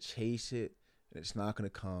 I'm going to chase it, and it's not going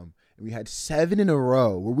to come. And we had 7 in a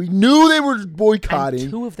row where we knew they were boycotting.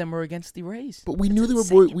 And 2 of them were against the Rays. But we knew they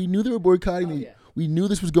were boycotting. Oh, yeah. We knew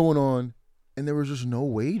this was going on, and there was just no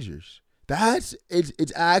wagers.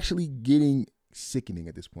 It's actually getting sickening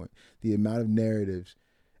at this point. The amount of narratives.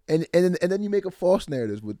 And then you make a false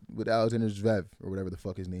narrative with Alexander Zverev or whatever the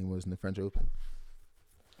fuck his name was in the French Open.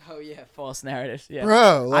 Oh yeah, false narratives. Yeah,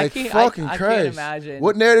 bro, like fucking Christ. I can't imagine.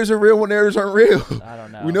 What narratives are real? What narratives aren't real? I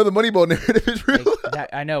don't know. We know the Moneyball narrative is real.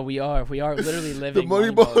 I know we are. We are literally living. The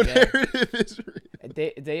Moneyball narrative is real.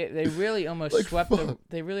 They really almost swept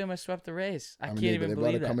the Rays. I can't even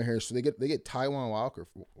believe that. Come in here, so they get Taiwan Walker.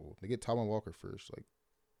 They get Taiwan Walker first. Like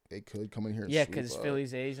they could come in here. Yeah, because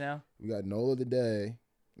Philly's A's now. We got Nola today.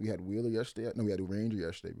 We had Wheeler yesterday. No, we had Ranger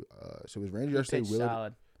yesterday. So it was Ranger yesterday. Wheeler.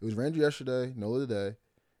 Solid. It was Ranger yesterday. Nola today.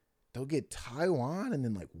 They'll get Taiwan, and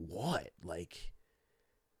then like what? Like,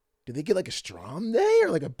 did they get like a Strom day or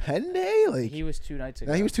like a Penn day? Like he was 2 nights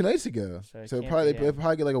ago. No, he was 2 nights ago. So they probably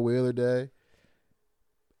get like a Wheeler day.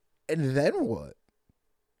 And then what?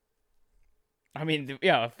 I mean,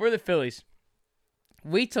 yeah, for the Phillies,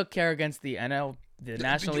 we took care against the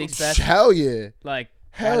National League's best. Hell yeah. Like.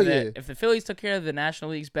 Hell yeah! If the Phillies took care of the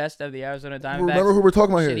National League's best of the Arizona Diamondbacks, remember who we're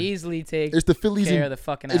talking about here? Should easily take it's the Phillies care of the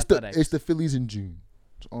fucking Athletics. It's the Phillies in June.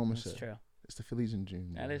 That's all I'm gonna say. That's true. It's the Phillies in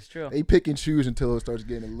June. That is true. They pick and choose until it starts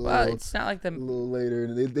getting a little. Well, it's not like them. A little later,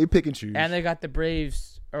 and they pick and choose. And they got the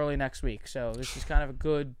Braves early next week, so this is kind of a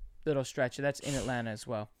good little stretch. That's in Atlanta as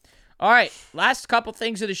well. All right, last couple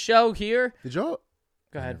things of the show here. Did y'all?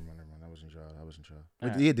 Go ahead. Never mind. That wasn't Shaw.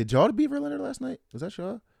 Wait, yeah, did y'all beat Verlander last night? Was that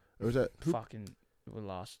Shaw? Or was that who? Fucking we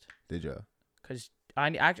lost. Did y'all? Because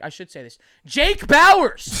I should say this. Jake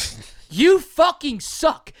Bowers, you fucking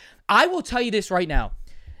suck. I will tell you this right now.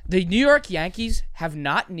 The New York Yankees have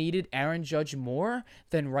not needed Aaron Judge more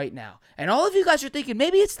than right now. And all of you guys are thinking,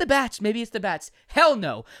 maybe it's the bats. Hell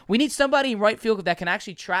no. We need somebody in right field that can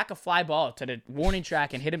actually track a fly ball to the warning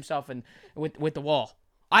track and hit himself with the wall.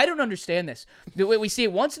 I don't understand this. We see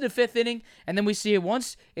it once in the 5th inning, and then we see it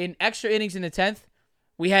once in extra innings in the 10th.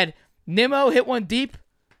 We had Nimmo hit one deep.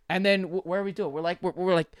 And then where are we doing? We're like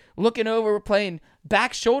looking over. We're playing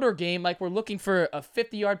back shoulder game, like we're looking for a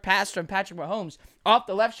 50-yard pass from Patrick Mahomes off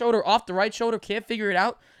the left shoulder, off the right shoulder. Can't figure it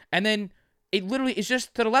out. And then it literally is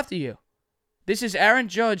just to the left of you. This is Aaron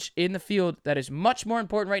Judge in the field that is much more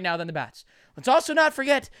important right now than the bats. Let's also not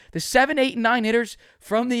forget the 7, 8, and 9 hitters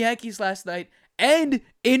from the Yankees last night and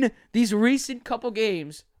in these recent couple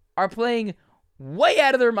games are playing way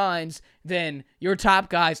out of their minds than your top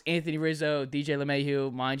guys, Anthony Rizzo, DJ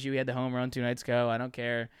LeMahieu. Mind you, he had the home run 2 nights ago. I don't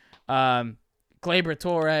care. Gleyber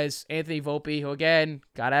Torres, Anthony Volpe, who again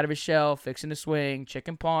got out of his shell, fixing the swing,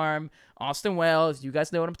 chicken parm, Austin Wells. You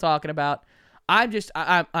guys know what I'm talking about.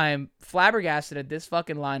 I'm flabbergasted at this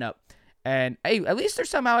fucking lineup. And hey, at least they're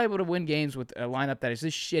somehow able to win games with a lineup that is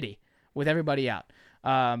this shitty with everybody out.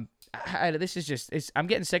 this is just, I'm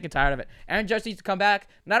getting sick and tired of it. Aaron Judge needs to come back,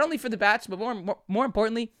 not only for the bats, but more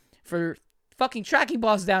importantly, for fucking tracking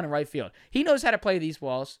balls down in right field. He knows how to play these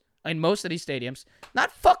balls in most of these stadiums.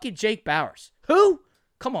 Not fucking Jake Bowers. Who?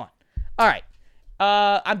 Come on. All right.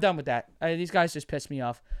 I'm done with that. These guys just piss me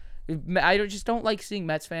off. I just don't like seeing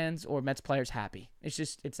Mets fans or Mets players happy.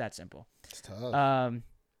 It's that simple. It's tough.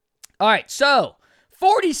 All right. So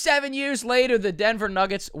 47 years later, the Denver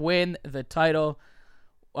Nuggets win the title.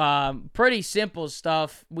 Pretty simple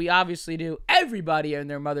stuff. We obviously knew, everybody and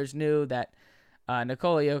their mothers knew that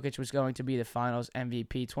Nikola Jokic was going to be the Finals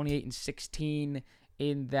MVP. 28-16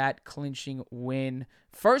 in that clinching win.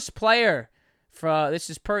 First player this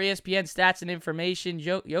is per ESPN stats and information.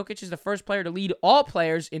 Jokic is the first player to lead all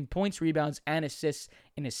players in points, rebounds, and assists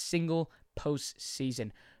in a single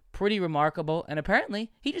postseason. Pretty remarkable. And apparently,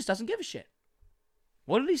 he just doesn't give a shit.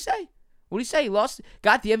 What did he say? What did he say? He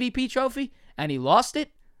got the MVP trophy, and he lost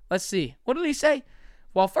it? Let's see. What did he say?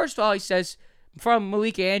 Well, first of all, he says, from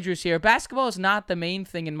Malika Andrews here, basketball is not the main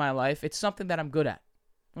thing in my life. It's something that I'm good at.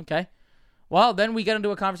 Okay. Well, then we get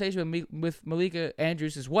into a conversation with Malika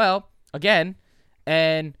Andrews as well, again,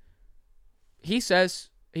 and he says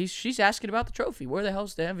she's asking about the trophy. Where the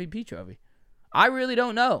hell's the MVP trophy? I really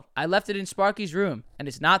don't know. I left it in Sparky's room, and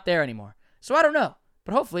it's not there anymore. So I don't know,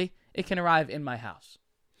 but hopefully it can arrive in my house.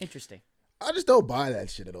 Interesting. I just don't buy that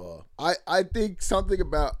shit at all. I think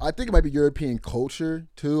it might be European culture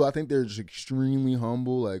too. I think they're just extremely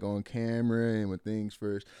humble, like on camera and when things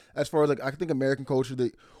first. As far as like, I think American culture,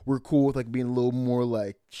 that we're cool with like being a little more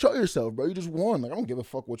like, show yourself, bro. You just won. Like, I don't give a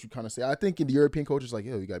fuck what you kind of say. I think in the European culture, it's like,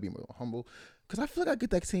 yo, you gotta be more humble. Cause I feel like I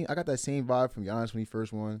got that same vibe from Giannis when he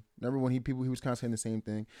first won. Remember when he was kind of saying the same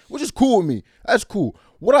thing, which is cool with me. That's cool.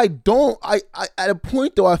 What I at a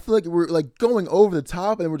point though, I feel like we're like going over the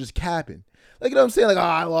top and we're just capping. Like, you know what I'm saying? Like,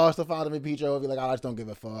 I lost the Final MVP trophy. Like, I just don't give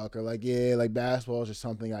a fuck. Or like, yeah, like basketball is just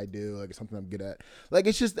something I do. Like, it's something I'm good at. Like,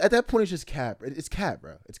 it's just, at that point, it's just cap. It's cap,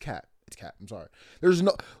 bro. It's cap. I'm sorry. There's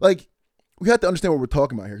no, like, we have to understand what we're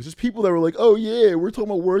talking about here. Because there's people that were like, oh yeah, we're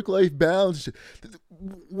talking about work-life balance.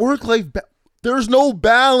 There's no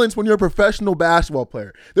balance when you're a professional basketball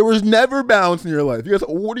player. There was never balance in your life. You guys,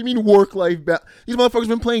 what do you mean work-life balance? These motherfuckers have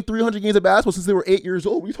been playing 300 games of basketball since they were 8 years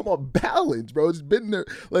old. What are you talking about balance, bro? It's been there.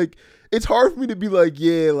 Like, it's hard for me to be like,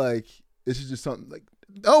 yeah, like, this is just something like,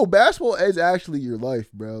 no, basketball is actually your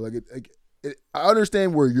life, bro. Like, I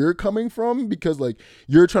understand where you're coming from because, like,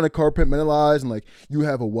 you're trying to compartmentalize and, like, you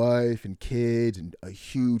have a wife and kids and a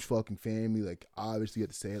huge fucking family. Like, obviously you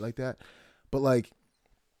have to say it like that. But, like,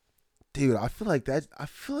 dude, I feel like,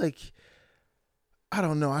 I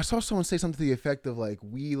don't know. I saw someone say something to the effect of, like,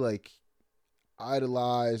 we, like,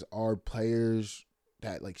 idolize our players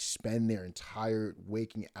that, like, spend their entire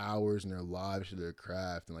waking hours in their lives to their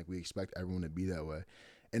craft, and, like, we expect everyone to be that way.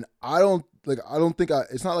 And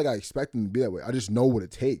it's not like I expect them to be that way. I just know what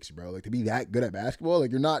it takes, bro. Like, to be that good at basketball, like,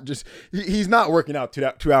 you're not just, he's not working out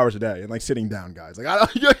 2 hours a day and, like, sitting down, guys. Like,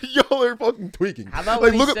 y'all are fucking tweaking. How about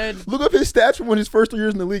like, when he said, look up his stats from when his first 3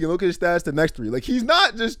 years in the league and look at his stats the next 3. Like, he's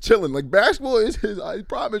not just chilling. Like, basketball is I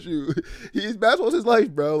promise you, basketball is his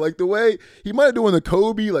life, bro. Like, the way, he might have doing the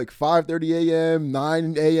Kobe, like, 5:30 a.m.,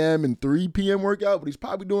 9 a.m., and 3 p.m. workout, but he's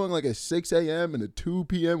probably doing, like, a 6 a.m. and a 2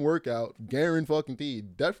 p.m. workout,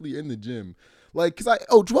 guaranteed, definitely in the gym. Like, cause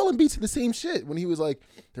Joel Embiid said the same shit when he was like,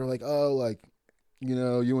 they were like, oh, like, you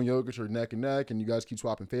know, you and Jokic are neck and neck, and you guys keep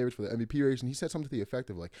swapping favorites for the MVP race. And he said something to the effect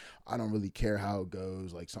of like, I don't really care how it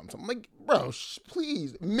goes, like something. I'm like, bro,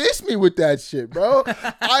 please miss me with that shit, bro.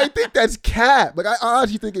 I think that's cap. Like, I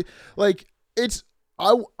honestly think it, like, it's.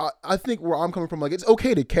 I think where I'm coming from, like, it's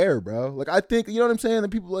okay to care, bro. Like, I think, you know what I'm saying?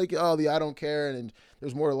 And people like, oh, I don't care, and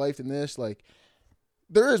there's more to life than this, like.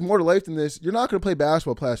 There is more to life than this. You're not going to play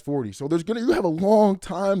basketball past 40. So you have a long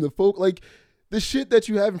time to like, the shit that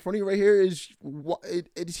you have in front of you right here is,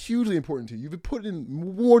 it's hugely important to you. You've been putting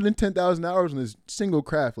in more than 10,000 hours in this single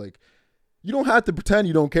craft. Like, you don't have to pretend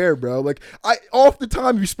you don't care, bro. Like, off the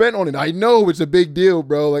time you spent on it, I know it's a big deal,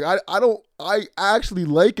 bro. Like, I actually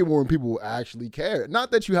like it more when people actually care.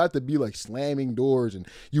 Not that you have to be like slamming doors and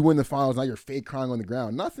you win the finals, now you're fake crying on the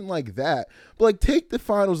ground. Nothing like that. But like, take the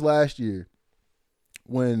finals last year.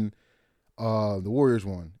 When the Warriors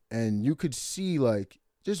won, and you could see, like,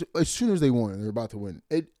 just as soon as they won and they were about to win,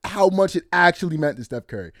 how much it actually meant to Steph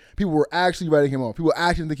Curry. People were actually writing him off. People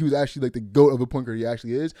actually think he was actually like the GOAT of a point guard he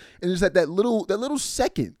actually is. And it's that little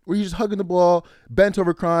second where he's just hugging the ball, bent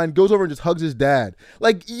over crying, goes over and just hugs his dad.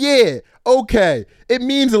 Like, yeah, okay. It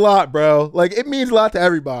means a lot, bro. Like, it means a lot to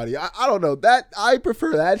everybody. I don't know. I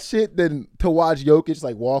prefer that shit than to watch Jokic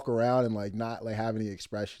like walk around and like not like have any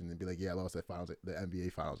expression and be like, yeah, I lost the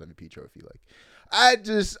NBA Finals MVP trophy. Like, I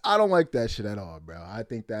don't like that shit at all, bro. I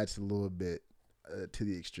think that's a little bit to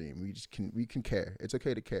the extreme. We can care. It's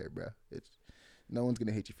okay to care, bro. No one's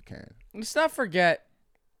gonna hate you for caring. Let's not forget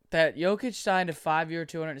that Jokic signed a 5-year,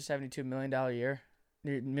 $272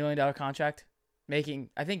 million contract, making,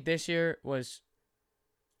 I think this year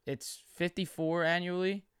it's 54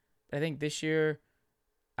 annually. But I think this year,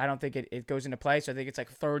 I don't think it goes into play. So I think it's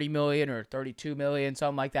like 30 million or 32 million,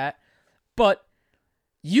 something like that. But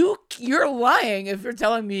you're lying if you're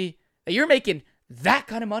telling me that you're making that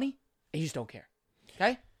kind of money and you just don't care.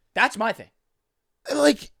 Okay? That's my thing.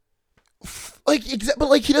 But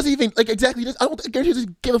he doesn't even exactly. I don't think he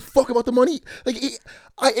doesn't give a fuck about the money.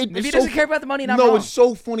 Maybe he doesn't care about the money. No, it's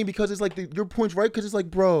so funny because it's like your point's right because it's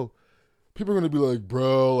like, bro, people are gonna be like,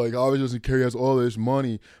 bro, like obviously doesn't care. He has all this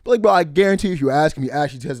money, but like, bro, I guarantee if you ask him, he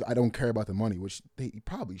actually says, I don't care about the money, which he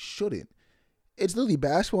probably shouldn't. It's literally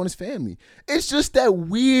basketball and his family. It's just that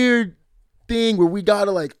weird thing where we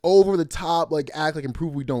gotta like over the top like act like and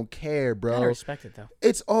prove we don't care, bro. I respect it though.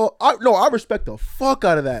 It's all I respect the fuck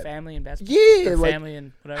out of that. Family and basketball. Yeah, like, family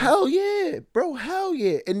and whatever. Hell yeah, bro. Hell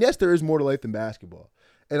yeah. And yes, there is more to life than basketball.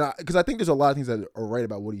 And because I think there's a lot of things that are right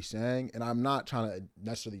about what he's saying, and I'm not trying to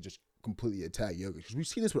necessarily just completely attack Jokic because we've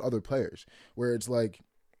seen this with other players where it's like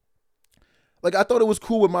I thought it was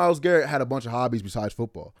cool when Myles Garrett had a bunch of hobbies besides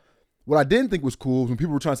football. What I didn't think was cool was when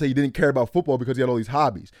people were trying to say he didn't care about football because he had all these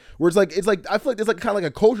hobbies. Where it's like I feel like it's like kind of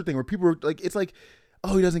like a culture thing where people are like, it's like,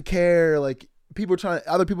 oh, he doesn't care. Like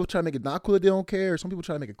other people trying to make it not cool that they don't care. Or some people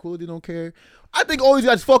trying to make it cool that they don't care. I think all these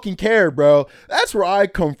guys fucking care, bro. That's where I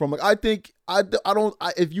come from. Like I think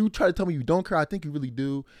if you try to tell me you don't care, I think you really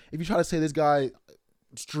do. If you try to say this guy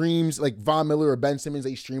streams like Von Miller or Ben Simmons,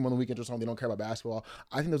 they stream on the weekends or something, they don't care about basketball.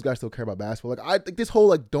 I think those guys still care about basketball. Like I think this whole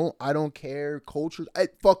like I don't care culture,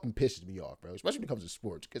 it fucking pisses me off, bro. Especially when it comes to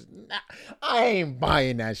sports, because I ain't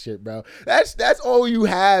buying that shit, bro. That's all you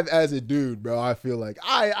have as a dude, bro. I feel like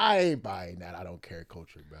I ain't buying that. I don't care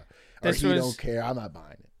culture, bro. Or he don't care. I'm not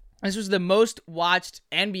buying it. This was the most watched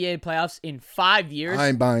NBA playoffs in 5 years. I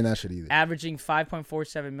ain't buying that shit either. Averaging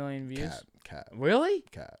 5.47 million views. Cap. Really?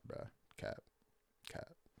 Cap, bro. Cap.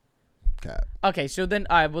 Okay, so then,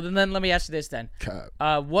 all right, well, then let me ask you this then. Cap.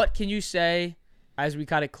 What can you say as we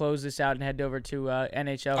kind of close this out and head over to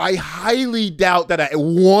NHL? I highly doubt that at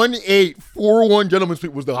 1-8-4-1 Gentleman's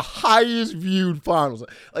Sweep was the highest viewed finals.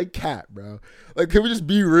 Like, cap, bro. Like, can we just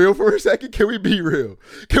be real for a second? Can we be real?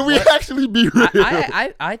 Can we actually be real?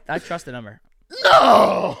 I trust the number.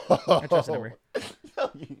 No! I trust the number.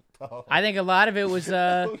 No, you don't. I think a lot of it was,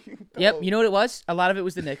 No, yep, you know what it was? A lot of it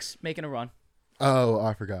was the Knicks making a run. Oh,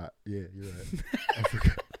 I forgot. Yeah, you're right. I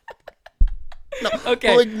forgot. No,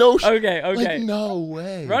 okay. Like, no okay. Like, no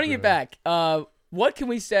way. Running bro. it back. What can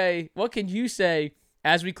we say? What can you say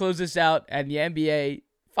as we close this out and the NBA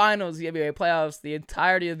Finals, the NBA playoffs, the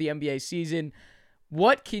entirety of the NBA season?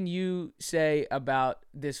 What can you say about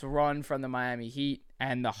this run from the Miami Heat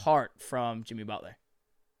and the heart from Jimmy Butler?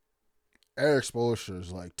 Eric Spoelstra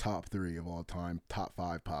is like top 3 of all time, top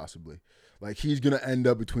 5 possibly. Like, he's going to end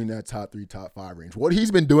up between that top 3, top 5 range. What he's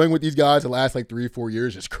been doing with these guys the last, 3-4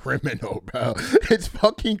 years is criminal, bro. It's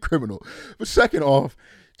fucking criminal. But second off,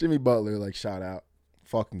 Jimmy Butler, shout out.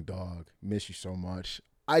 Fucking dog. Miss you so much.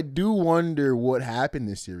 I do wonder what happened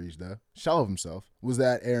this series, though. Shell of himself. Was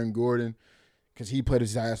that Aaron Gordon? Because he played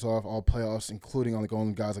his ass off all playoffs, including on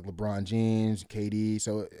only guys like LeBron James, KD.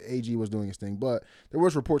 So AG was doing his thing. But there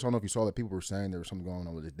was reports, I don't know if you saw that, people were saying there was something going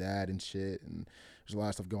on with his dad and shit. And there's a lot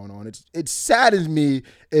of stuff going on. It saddens me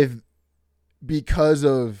if because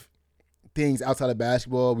of things outside of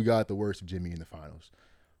basketball, we got the worst of Jimmy in the finals.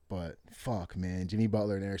 But fuck, man, Jimmy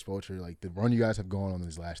Butler and Eric Spoelstra, the run you guys have gone on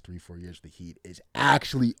these last 3-4 years of the Heat is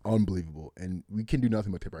actually unbelievable, and we can do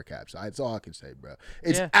nothing but tip our caps. That's all I can say, bro.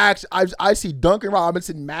 It's actually I see Duncan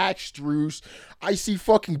Robinson, Max Strus. I see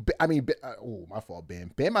fucking. My fault,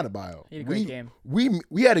 Bam. Bam Adebayo. He had a great game.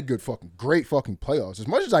 We had a great fucking playoffs. As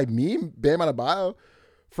much as I meme Bam Adebayo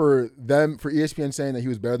for ESPN saying that he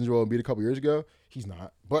was better than Joel Embiid a couple years ago. He's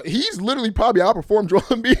not. But he's literally probably outperformed Joel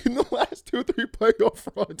Embiid in the last 2 or 3 playoff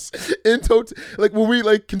runs. In total, when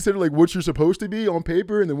we consider what you're supposed to be on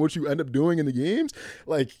paper and then what you end up doing in the games,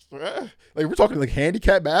 we're talking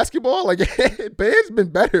handicap basketball. Bam's been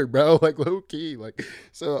better, bro. Low key.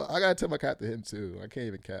 So I gotta tip my cap to him too. I can't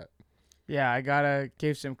even cap. Yeah, I gotta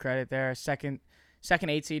give some credit there. Second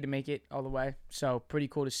 8 seed to make it all the way. So pretty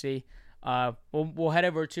cool to see. We'll head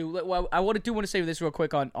over to. I want to say this real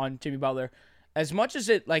quick on Jimmy Butler. As much as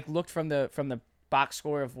it looked from the box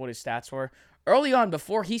score of what his stats were early on,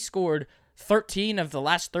 before he scored 13 of the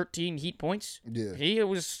last 13 Heat points, he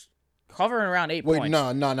was hovering around 8 Wait, points.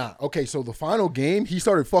 nah. Okay, so the final game, he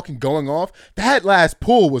started fucking going off. That last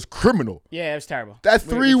pull was criminal. Yeah, it was terrible. That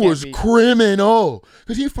three was criminal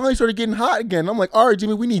because he finally started getting hot again. I'm like, all right,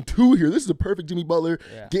 Jimmy, we need 2 here. This is a perfect Jimmy Butler.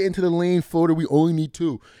 Yeah. Get into the lane floater. We only need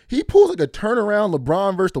 2. He pulls like a turnaround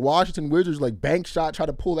LeBron versus the Washington Wizards, like bank shot, try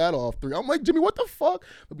to pull that off 3. I'm like, Jimmy, what the fuck?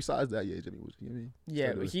 But besides that, yeah, Jimmy was.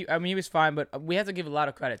 Yeah, he was fine, but we have to give a lot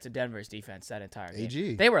of credit to Denver's defense that entire game.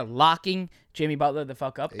 AG. They were locking Jimmy Butler the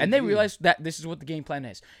fuck up, and they realized that this is what the game plan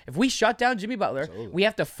is. If we shut down Jimmy Butler, we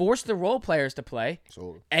have to force the role players to play,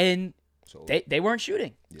 and they weren't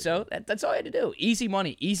shooting. Yeah. So that's all I had to do. Easy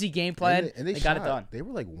money, easy game plan, and they got it done. They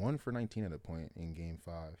were like 1 for 19 at a point in Game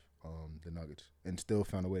 5, the Nuggets, and still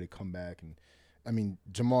found a way to come back. And I mean,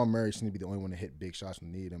 Jamal Murray seemed to be the only one to hit big shots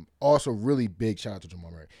when they need him. Also, really big shout out to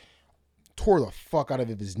Jamal Murray. Tore the fuck out of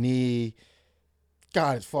his knee.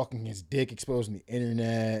 Got his dick exposed on the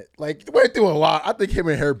internet. Like, went through a lot. I think him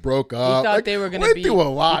and her broke up. He thought they were gonna be through a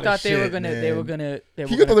lot of shit. They were gonna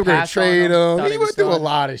trade him. He went through a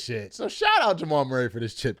lot of shit. So shout out Jamal Murray for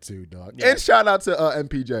this chip too, dog. Yeah. And shout out to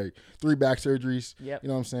MPJ. 3 back surgeries. Yep. You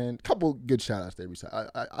know what I'm saying? Couple good shout outs there.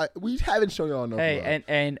 We haven't shown y'all enough. Hey,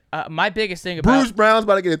 and my biggest thing about Bruce Brown's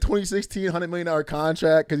about to get a 2016 $100 million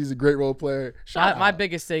contract because he's a great role player. My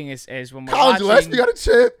biggest thing is when we're Colin watching. Gillespie got a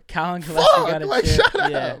chip. Colin Gillespie got a chip.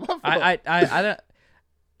 Shut yeah. up. I don't.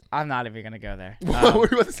 I'm not even gonna go there. What were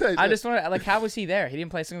you about to say? I just want to how was he there? He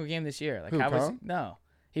didn't play a single game this year. Like Who, how was Colin? no?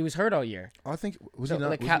 He was hurt all year. I think was So, he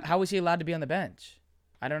not? like how was he allowed to be on the bench?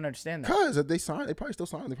 I don't understand that. Because they signed, they probably still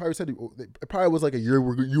signed. They probably said it probably was like a year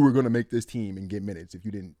where you were going to make this team and get minutes if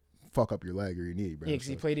you didn't fuck up your leg or your knee, bro. Yeah, because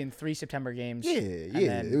he played in 3 September games. Yeah.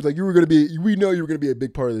 Then, it was like you were going to be. We know you were going to be a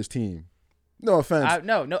big part of this team. No offense.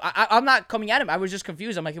 I'm not coming at him. I was just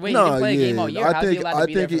confused. I'm like, wait, he didn't play a game all year. How's he allowed to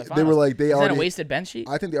be there for the finals? They were like, Is that a wasted bench sheet?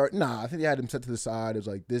 I think they are. Nah, I think they had him set to the side. It was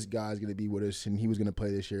like, this guy's going to be with us, and he was going to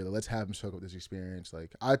play this year. Like, let's have him soak up this experience.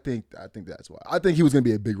 Like, I think that's why. I think he was going to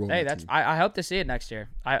be a big role. Hey, I hope to see it next year.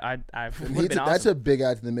 That's a big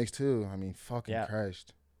add to the mix too. I mean, fucking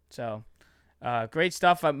Christ. So, great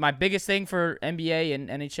stuff. My biggest thing for NBA and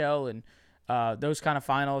NHL and those kind of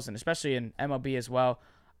finals, and especially in MLB as well,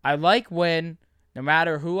 I like when, no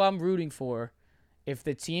matter who I'm rooting for, if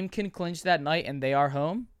the team can clinch that night and they are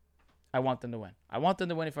home, I want them to win. I want them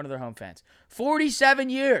to win in front of their home fans. 47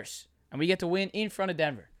 years, and we get to win in front of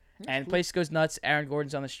Denver. And the place goes nuts. Aaron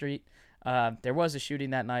Gordon's on the street. There was a shooting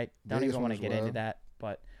that night. Don't even want to get into that,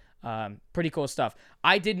 but pretty cool stuff.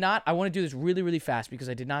 I want to do this really, really fast because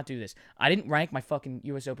I did not do this. I didn't rank my fucking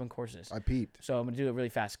U.S. Open courses. I peeped. So I'm going to do it really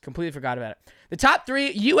fast. Completely forgot about it. The top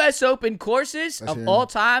 3 U.S. Open courses of all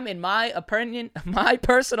time, in my opinion, my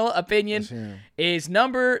personal opinion, is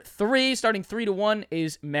number 3, starting 3-1,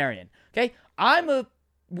 is Marion. Okay?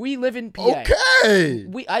 We live in PA. Okay.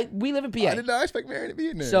 We live in PA. I did not expect Marion to be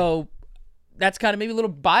in there. So that's kind of maybe a little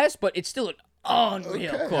biased, but it's still an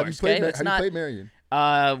unreal course. Have you played Marion?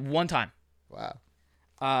 1 time. Wow.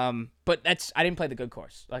 But I didn't play the good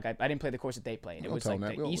course. Like I didn't play the course that they played. It was like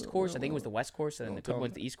the East course. I think it was the West course, and then the good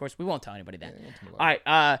one's the East course. We won't tell anybody that. All right.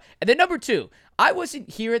 And then number 2, I wasn't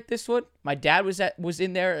here at this one. My dad was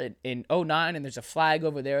in there in 2009, and there's a flag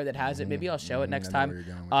over there that has it. Maybe I'll show it next time.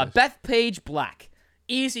 Bethpage Black,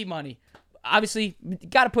 easy money. Obviously,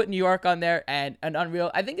 got to put New York on there and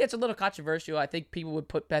Unreal. I think that's a little controversial. I think people would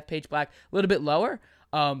put Bethpage Black a little bit lower.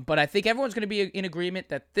 But I think everyone's going to be in agreement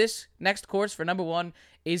that this next course for number 1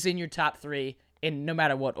 is in your top 3 in no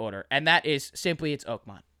matter what order. And that is simply it's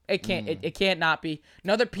Oakmont. It can't it can't not be.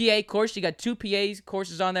 Another PA course. You got 2 PA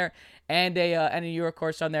courses on there and a New York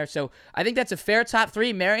course on there. So I think that's a fair top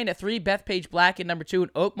 3. Marion at 3, Bethpage Black at number 2,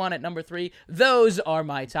 and Oakmont at number 3. Those are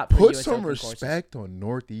my top 3 Put US some Open respect courses. on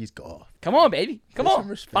Northeast Golf. Come on, baby. Come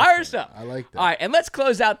on. Fire us up. I like that. All right, and let's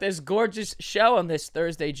close out this gorgeous show on this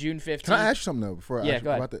Thursday, June 15th. Can I ask you something, though, before I ask you go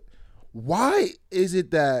ahead. about that? Why is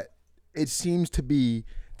it that it seems to be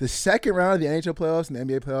the second round of the NHL playoffs and the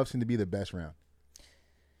NBA playoffs seem to be the best round?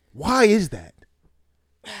 Why is that?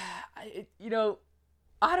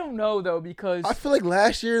 I don't know, though, because I feel like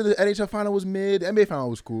last year the NHL final was mid. The NBA final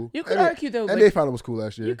was cool. You could argue, though. NBA final was cool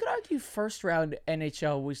last year. You could argue first round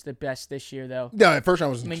NHL was the best this year, though. Yeah, first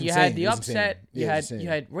round was insane. insane. You had the upset. You insane.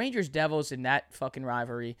 had Rangers Devils in that fucking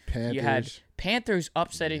rivalry. Panthers. You had Panthers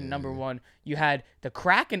upsetting number 1. You had the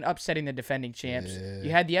Kraken upsetting the defending champs. Yeah. You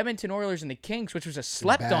had the Edmonton Oilers and the Kings, which was a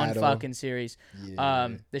slept-on fucking series. Yeah.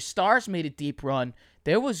 The Stars made a deep run.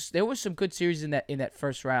 There was some good series in that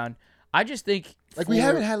first round. I just think we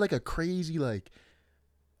haven't had like a crazy I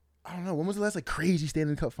don't know, when was the last crazy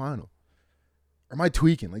Stanley Cup final? Or am I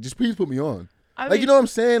tweaking? Just please put me on. You know what I'm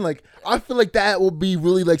saying? Like, I feel like that will be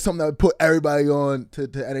really like something that would put everybody on to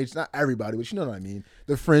NH. Not everybody, but you know what I mean.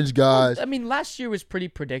 The fringe guys. Well, I mean, last year was pretty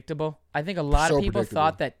predictable. I think a lot of people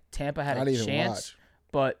thought that Tampa had a chance,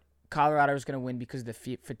 but Colorado was going to win because of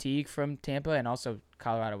the fatigue from Tampa, and also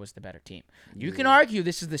Colorado was the better team. You can argue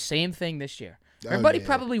this is the same thing this year. Everybody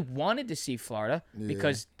probably wanted to see Florida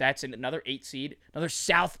because that's another 8 seed, another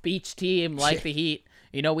South Beach team like the Heat.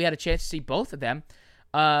 You know, we had a chance to see both of them.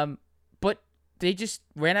 But they just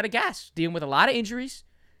ran out of gas, dealing with a lot of injuries.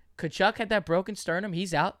 Kachuk had that broken sternum.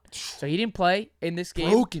 He's out, so he didn't play in this game.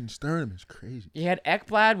 Broken sternum is crazy. You had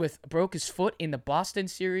Ekblad broke his foot in the Boston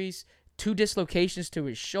series, 2 dislocations to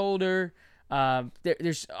his shoulder.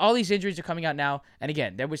 There's all these injuries are coming out now. And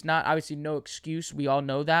again, there was not obviously no excuse. We all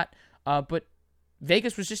know that. But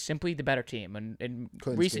Vegas was just simply the better team. And in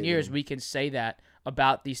recent years, we can say that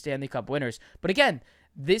about the Stanley Cup winners. But again,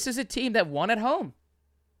 this is a team that won at home.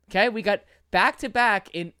 Okay, we got back-to-back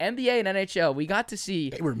in NBA and NHL. We got to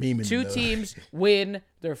see 2 teams win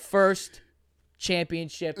their first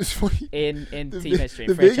championship in team history.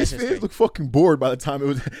 The Vegas fans look fucking bored by the time it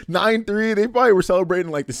was 9-3. They probably were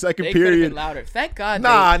celebrating like the second period. They could have been louder. Thank God.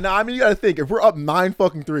 Nah. I mean, you got to think. If we're up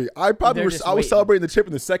 9-3, I was celebrating the chip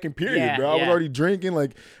in the second period, bro. I was already drinking.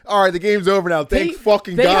 Like, all right, the game's over now. Thank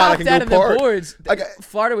fucking God I can go park. The boards.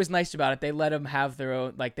 Florida was nice about it. They let them have their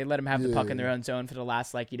own. Like, they let them have the puck in their own zone for the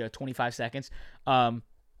last 25 seconds.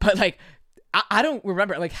 But like, I don't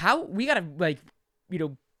remember how we gotta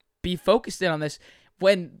be focused in on this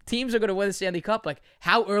when teams are going to win the Stanley Cup. Like,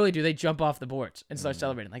 how early do they jump off the boards and start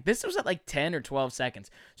celebrating? Like, this was at like 10 or 12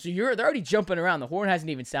 seconds. So they're already jumping around. The horn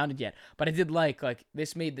hasn't even sounded yet. But I did like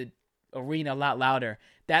this made the arena a lot louder.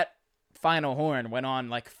 That final horn went on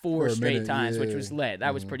like 4 straight times, which was lit.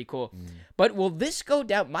 That was pretty cool. But will this go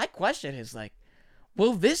down? My question is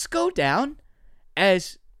will this go down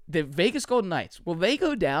as the Vegas Golden Knights? Will they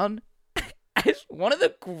go down as one of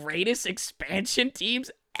the greatest expansion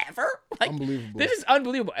teams ever? Unbelievable. This is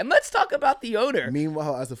unbelievable. And let's talk about the owner.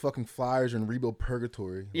 Meanwhile, as the fucking Flyers are in rebuild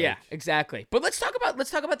purgatory. Yeah, exactly. But let's talk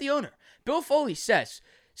about the owner. Bill Foley says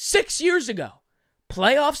 6 years ago,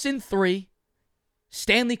 playoffs in 3,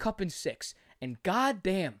 Stanley Cup in 6. And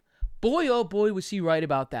goddamn, boy, oh boy, was he right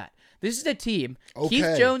about that. This is a team,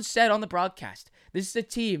 Keith Jones said on the broadcast, this is a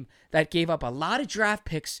team that gave up a lot of draft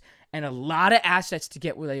picks and a lot of assets to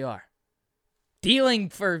get where they are. Dealing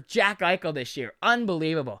for Jack Eichel this year.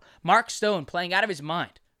 Unbelievable. Mark Stone playing out of his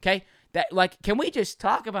mind. Okay? Can we just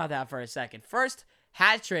talk about that for a second? First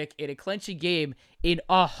hat trick in a clinching game in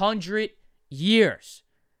 100 years.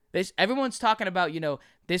 Everyone's talking about,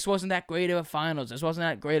 this wasn't that great of a finals. This wasn't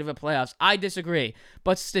that great of a playoffs. I disagree.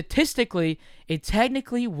 But statistically, it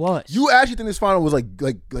technically was. You actually think this final was like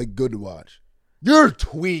good to watch? You're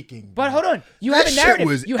tweaking. But hold on. You have a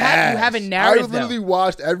narrative. You have a narrative. I literally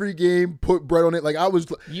watched every game, put bread on it. Like, I was.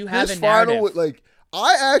 You have a narrative.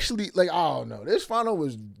 I don't know. This final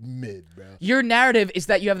was mid, bro. Your narrative is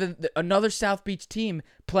that you have another South Beach team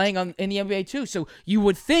playing in the NBA too. So you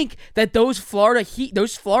would think that those Florida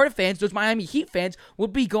fans, those Miami Heat fans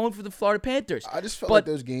would be going for the Florida Panthers. I just felt like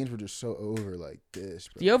those games were just so over like this,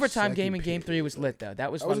 bro. The overtime game in Game 3 was lit, though.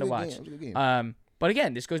 That was fun to watch. That was a good game. But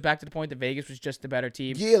again, this goes back to the point that Vegas was just the better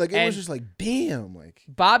team. Yeah, it was just like, damn.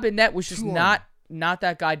 Bob Bennett was just not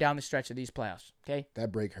that guy down the stretch of these playoffs, okay?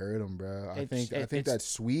 That break hurt him, bro. I think that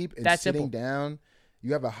sweep and that's sitting down,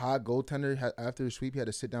 you have a hot goaltender after the sweep, he had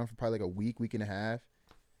to sit down for probably like a week and a half.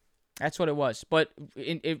 That's what it was. But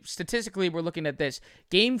statistically, we're looking at this.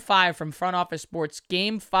 Game 5 from Front Office Sports,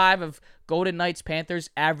 Game 5 of Golden Knights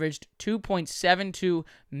Panthers averaged 2.72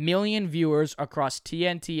 million viewers across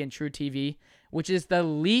TNT and True TV, which is the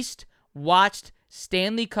least watched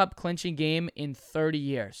Stanley Cup clinching game in 30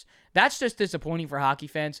 years. That's just disappointing for hockey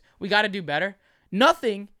fans. We got to do better.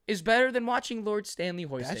 Nothing is better than watching Lord Stanley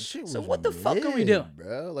hoisted. That shit was so what the fuck are we doing,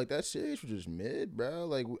 bro? That series was just mid, bro.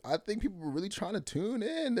 I think people were really trying to tune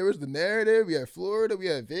in. There was the narrative. We had Florida. We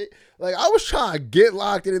had Vic. I was trying to get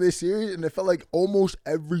locked into this series, and it felt like almost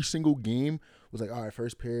every single game was like, all right,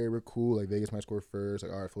 first period, we're cool. Vegas might score first.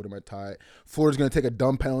 All right, Florida might tie it. Florida's going to take a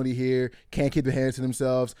dumb penalty here. Can't keep their hands to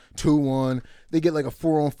themselves. 2-1. They get a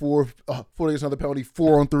 4-on-4. Florida gets another penalty.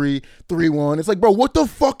 4-on-3. 3-1. It's like, bro, what the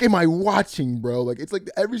fuck am I watching, bro? It's like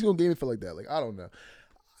every single game it felt like that. I don't know.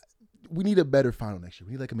 We need a better final next year.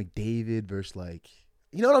 We need a McDavid versus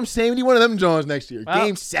you know what I'm saying? We need one of them Johns next year. Well,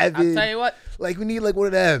 Game 7. I'll tell you what. We need one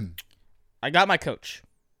of them. I got my coach.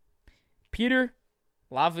 Peter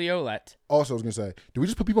Laviolette. Also, I was going to say, do we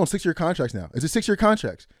just put people on 6-year contracts now? Is it 6-year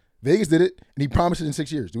contracts? Vegas did it, and he promised it in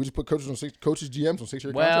 6 years. Do we just put GMs on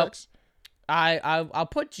 6-year contracts? I'll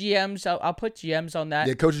put GMs. I'll put GMs on that.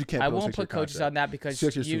 Yeah, coaches you can't. I won't put coaches on that because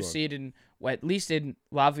you see it in at least in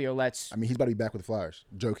Laviolette's. I mean, he's about to be back with the Flyers,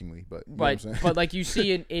 jokingly, but you know what I'm saying? But like you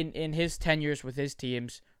see in his tenures with his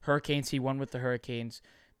teams, Hurricanes, he won with the Hurricanes.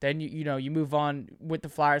 Then you move on with the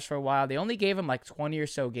Flyers for a while. They only gave him like 20 or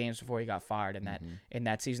so games before he got fired in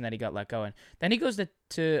that season that he got let go in. Then he goes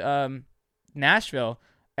to Nashville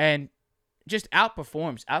and just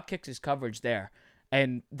outkicks his coverage there.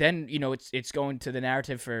 And then it's going to the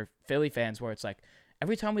narrative for Philly fans where it's like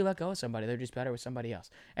every time we let go of somebody, they're just better with somebody else.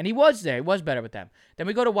 And he was there. He was better with them. Then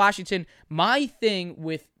we go to Washington. My thing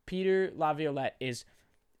with Peter Laviolette is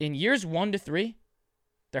in years 1 to 3,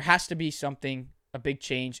 there has to be something. A big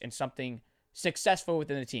change and something successful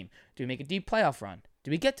within the team. Do we make a deep playoff run?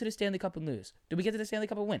 Do we get to the Stanley Cup and lose? Do we get to the Stanley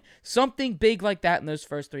Cup and win? Something big like that in those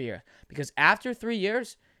first 3 years. Because after 3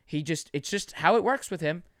 years, it's just how it works with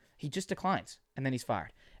him. He just declines and then he's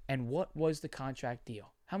fired. And what was the contract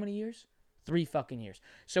deal? How many years? 3 fucking years.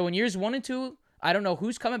 So in years 1 and 2, I don't know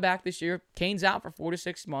who's coming back this year. Kane's out for 4 to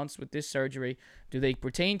 6 months with this surgery. Do they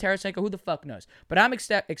retain Tarasenko? Who the fuck knows? But I'm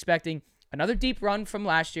expecting another deep run from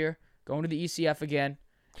last year. Going to the ECF again,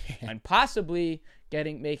 and possibly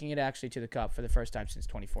making it actually to the Cup for the first time since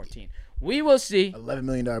 2014. We will see. $11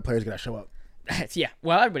 million players gotta show up. Yeah,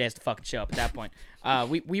 well, everybody has to fucking show up at that point.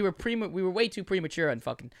 We were way too premature on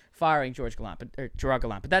fucking firing Gerard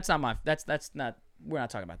Gallant, but that's not. We're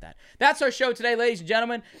not talking about that. That's our show today, ladies and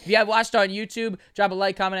gentlemen. If you have watched on YouTube, drop a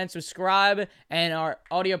like, comment, and subscribe. And our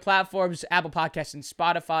audio platforms, Apple Podcasts and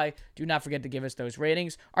Spotify, do not forget to give us those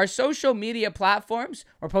ratings. Our social media platforms,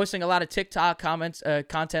 we're posting a lot of TikTok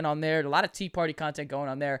content on there, a lot of Tea Party content going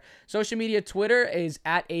on there. Social media, Twitter is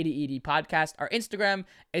at 80ED Podcast. Our Instagram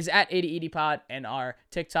is at 80ED Pod, and our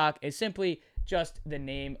TikTok is simply just the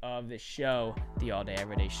name of the show, the All Day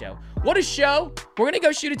Everyday Show. What a show! We're gonna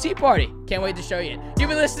go shoot a tea party. Can't wait to show you. You've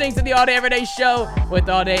been listening to the All Day Everyday Show with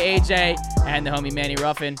All Day AJ and the homie Manny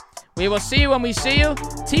Ruffin. We will see you when we see you.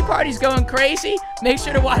 Tea party's going crazy. Make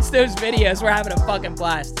sure to watch those videos. We're having a fucking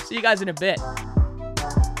blast. See you guys in a bit.